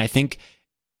forward. And I think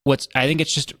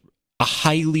it's just a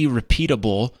highly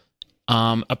repeatable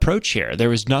approach here. There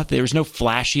was no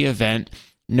flashy event,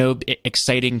 no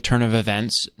exciting turn of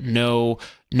events, there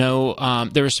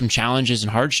were some challenges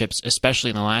and hardships, especially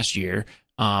in the last year,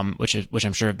 which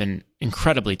I'm sure have been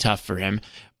incredibly tough for him.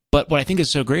 But what I think is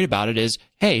so great about it is,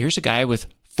 hey, here's a guy with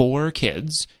 4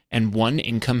 kids and 1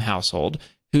 income household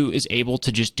who is able to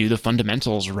just do the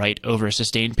fundamentals right over a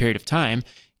sustained period of time,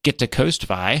 get to coast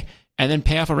FI, and then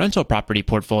pay off a rental property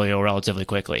portfolio relatively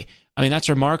quickly. I mean, that's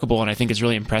remarkable, and I think it's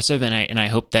really impressive, and I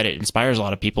hope that it inspires a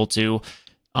lot of people to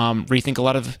rethink a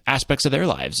lot of aspects of their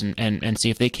lives and see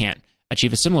if they can't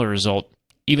achieve a similar result,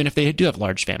 even if they do have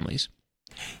large families.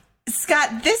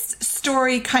 Scott, this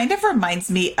story kind of reminds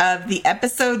me of the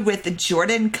episode with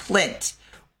Jordan Clint.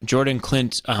 Jordan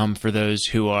Clint, for those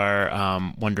who are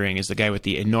wondering, is the guy with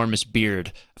the enormous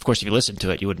beard. Of course, if you listened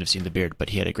to it, you wouldn't have seen the beard, but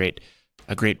he had a great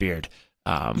beard.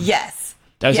 Yes.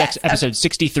 That was episode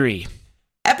 63.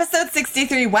 Episode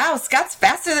 63. Wow, Scott's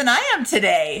faster than I am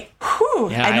today. Whew.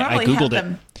 Yeah, I Googled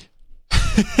it.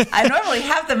 I normally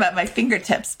have them at my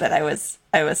fingertips, but I was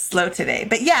slow today.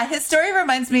 But yeah, his story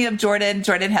reminds me of Jordan.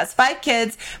 Jordan has 5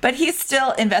 kids, but he's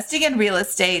still investing in real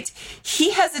estate.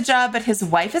 He has a job, but his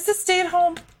wife is a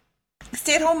stay-at-home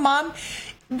mom.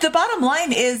 The bottom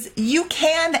line is you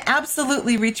can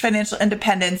absolutely reach financial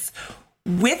independence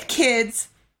with kids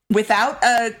without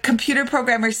a computer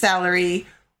programmer salary.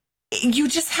 You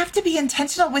just have to be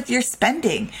intentional with your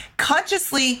spending.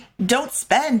 Consciously don't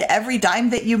spend every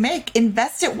dime that you make.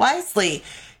 Invest it wisely.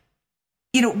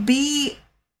 Be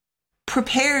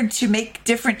prepared to make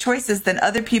different choices than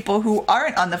other people who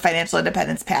aren't on the financial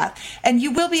independence path. And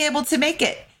you will be able to make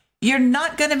it. You're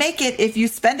not going to make it if you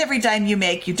spend every dime you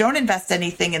make. You don't invest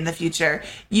anything in the future.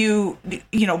 You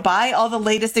buy all the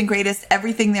latest and greatest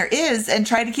everything there is and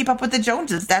try to keep up with the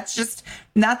Joneses. That's just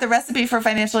not the recipe for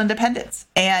financial independence.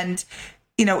 And,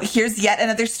 here's yet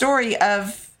another story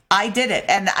of I did it,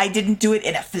 and I didn't do it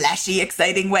in a flashy,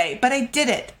 exciting way, but I did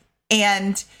it.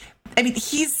 And I mean,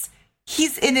 he's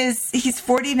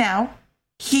 40 now.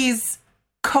 He's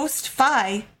coast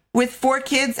FI with 4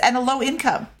 kids and a low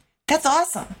income. That's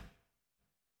awesome.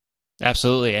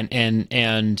 Absolutely.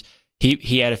 And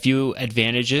he had a few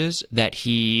advantages that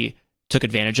he took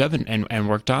advantage of and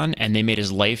worked on, and they made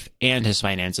his life and his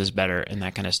finances better and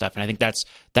that kind of stuff. And I think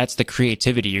that's the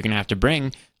creativity you're going to have to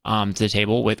bring to the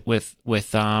table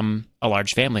with a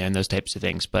large family and those types of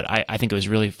things. But I think it was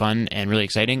really fun and really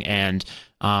exciting. And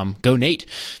go Nate.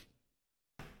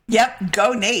 Yep,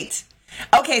 go Nate.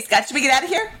 Okay, Scott, should we get out of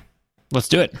here? Let's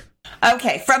do it.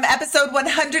 Okay, from episode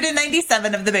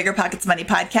 197 of the Bigger Pockets Money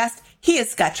podcast, he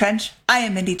is Scott Trench. I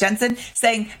am Mindy Jensen,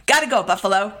 saying, gotta go,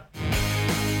 Buffalo.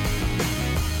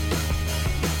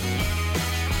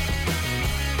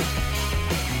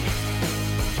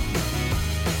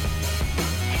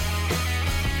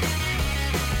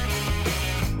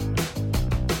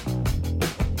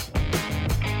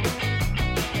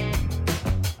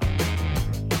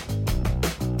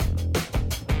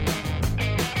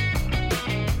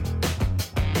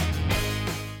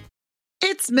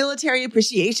 It's Military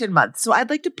Appreciation Month, so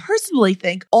I'd like to personally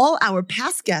thank all our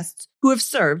past guests who have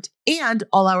served and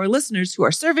all our listeners who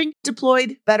are serving,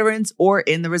 deployed, veterans, or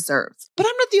in the reserves. But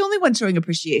I'm not the only one showing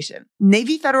appreciation.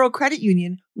 Navy Federal Credit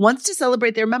Union wants to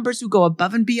celebrate their members who go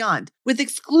above and beyond with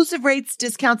exclusive rates,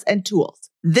 discounts, and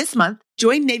tools. This month,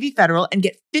 join Navy Federal and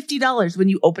get $50 when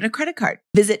you open a credit card.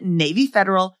 Visit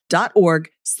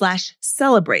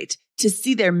NavyFederal.org/celebrate to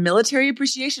see their Military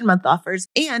Appreciation Month offers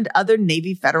and other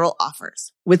Navy Federal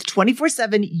offers. With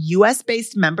 24/7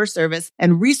 U.S.-based member service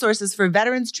and resources for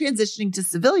veterans transitioning to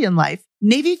civilian life,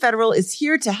 Navy Federal is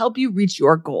here to help you reach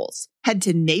your goals. Head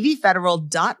to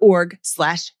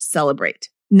NavyFederal.org/celebrate.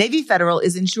 Navy Federal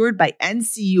is insured by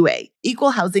NCUA, Equal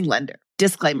Housing Lender.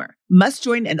 Disclaimer, must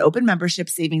join an open membership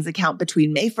savings account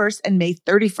between May 1st and May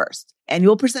 31st.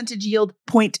 Annual percentage yield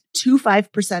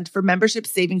 0.25% for membership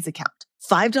savings account.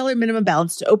 $5 minimum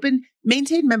balance to open,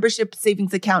 maintain membership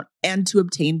savings account, and to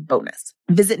obtain bonus.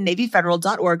 Visit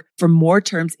NavyFederal.org for more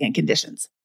terms and conditions.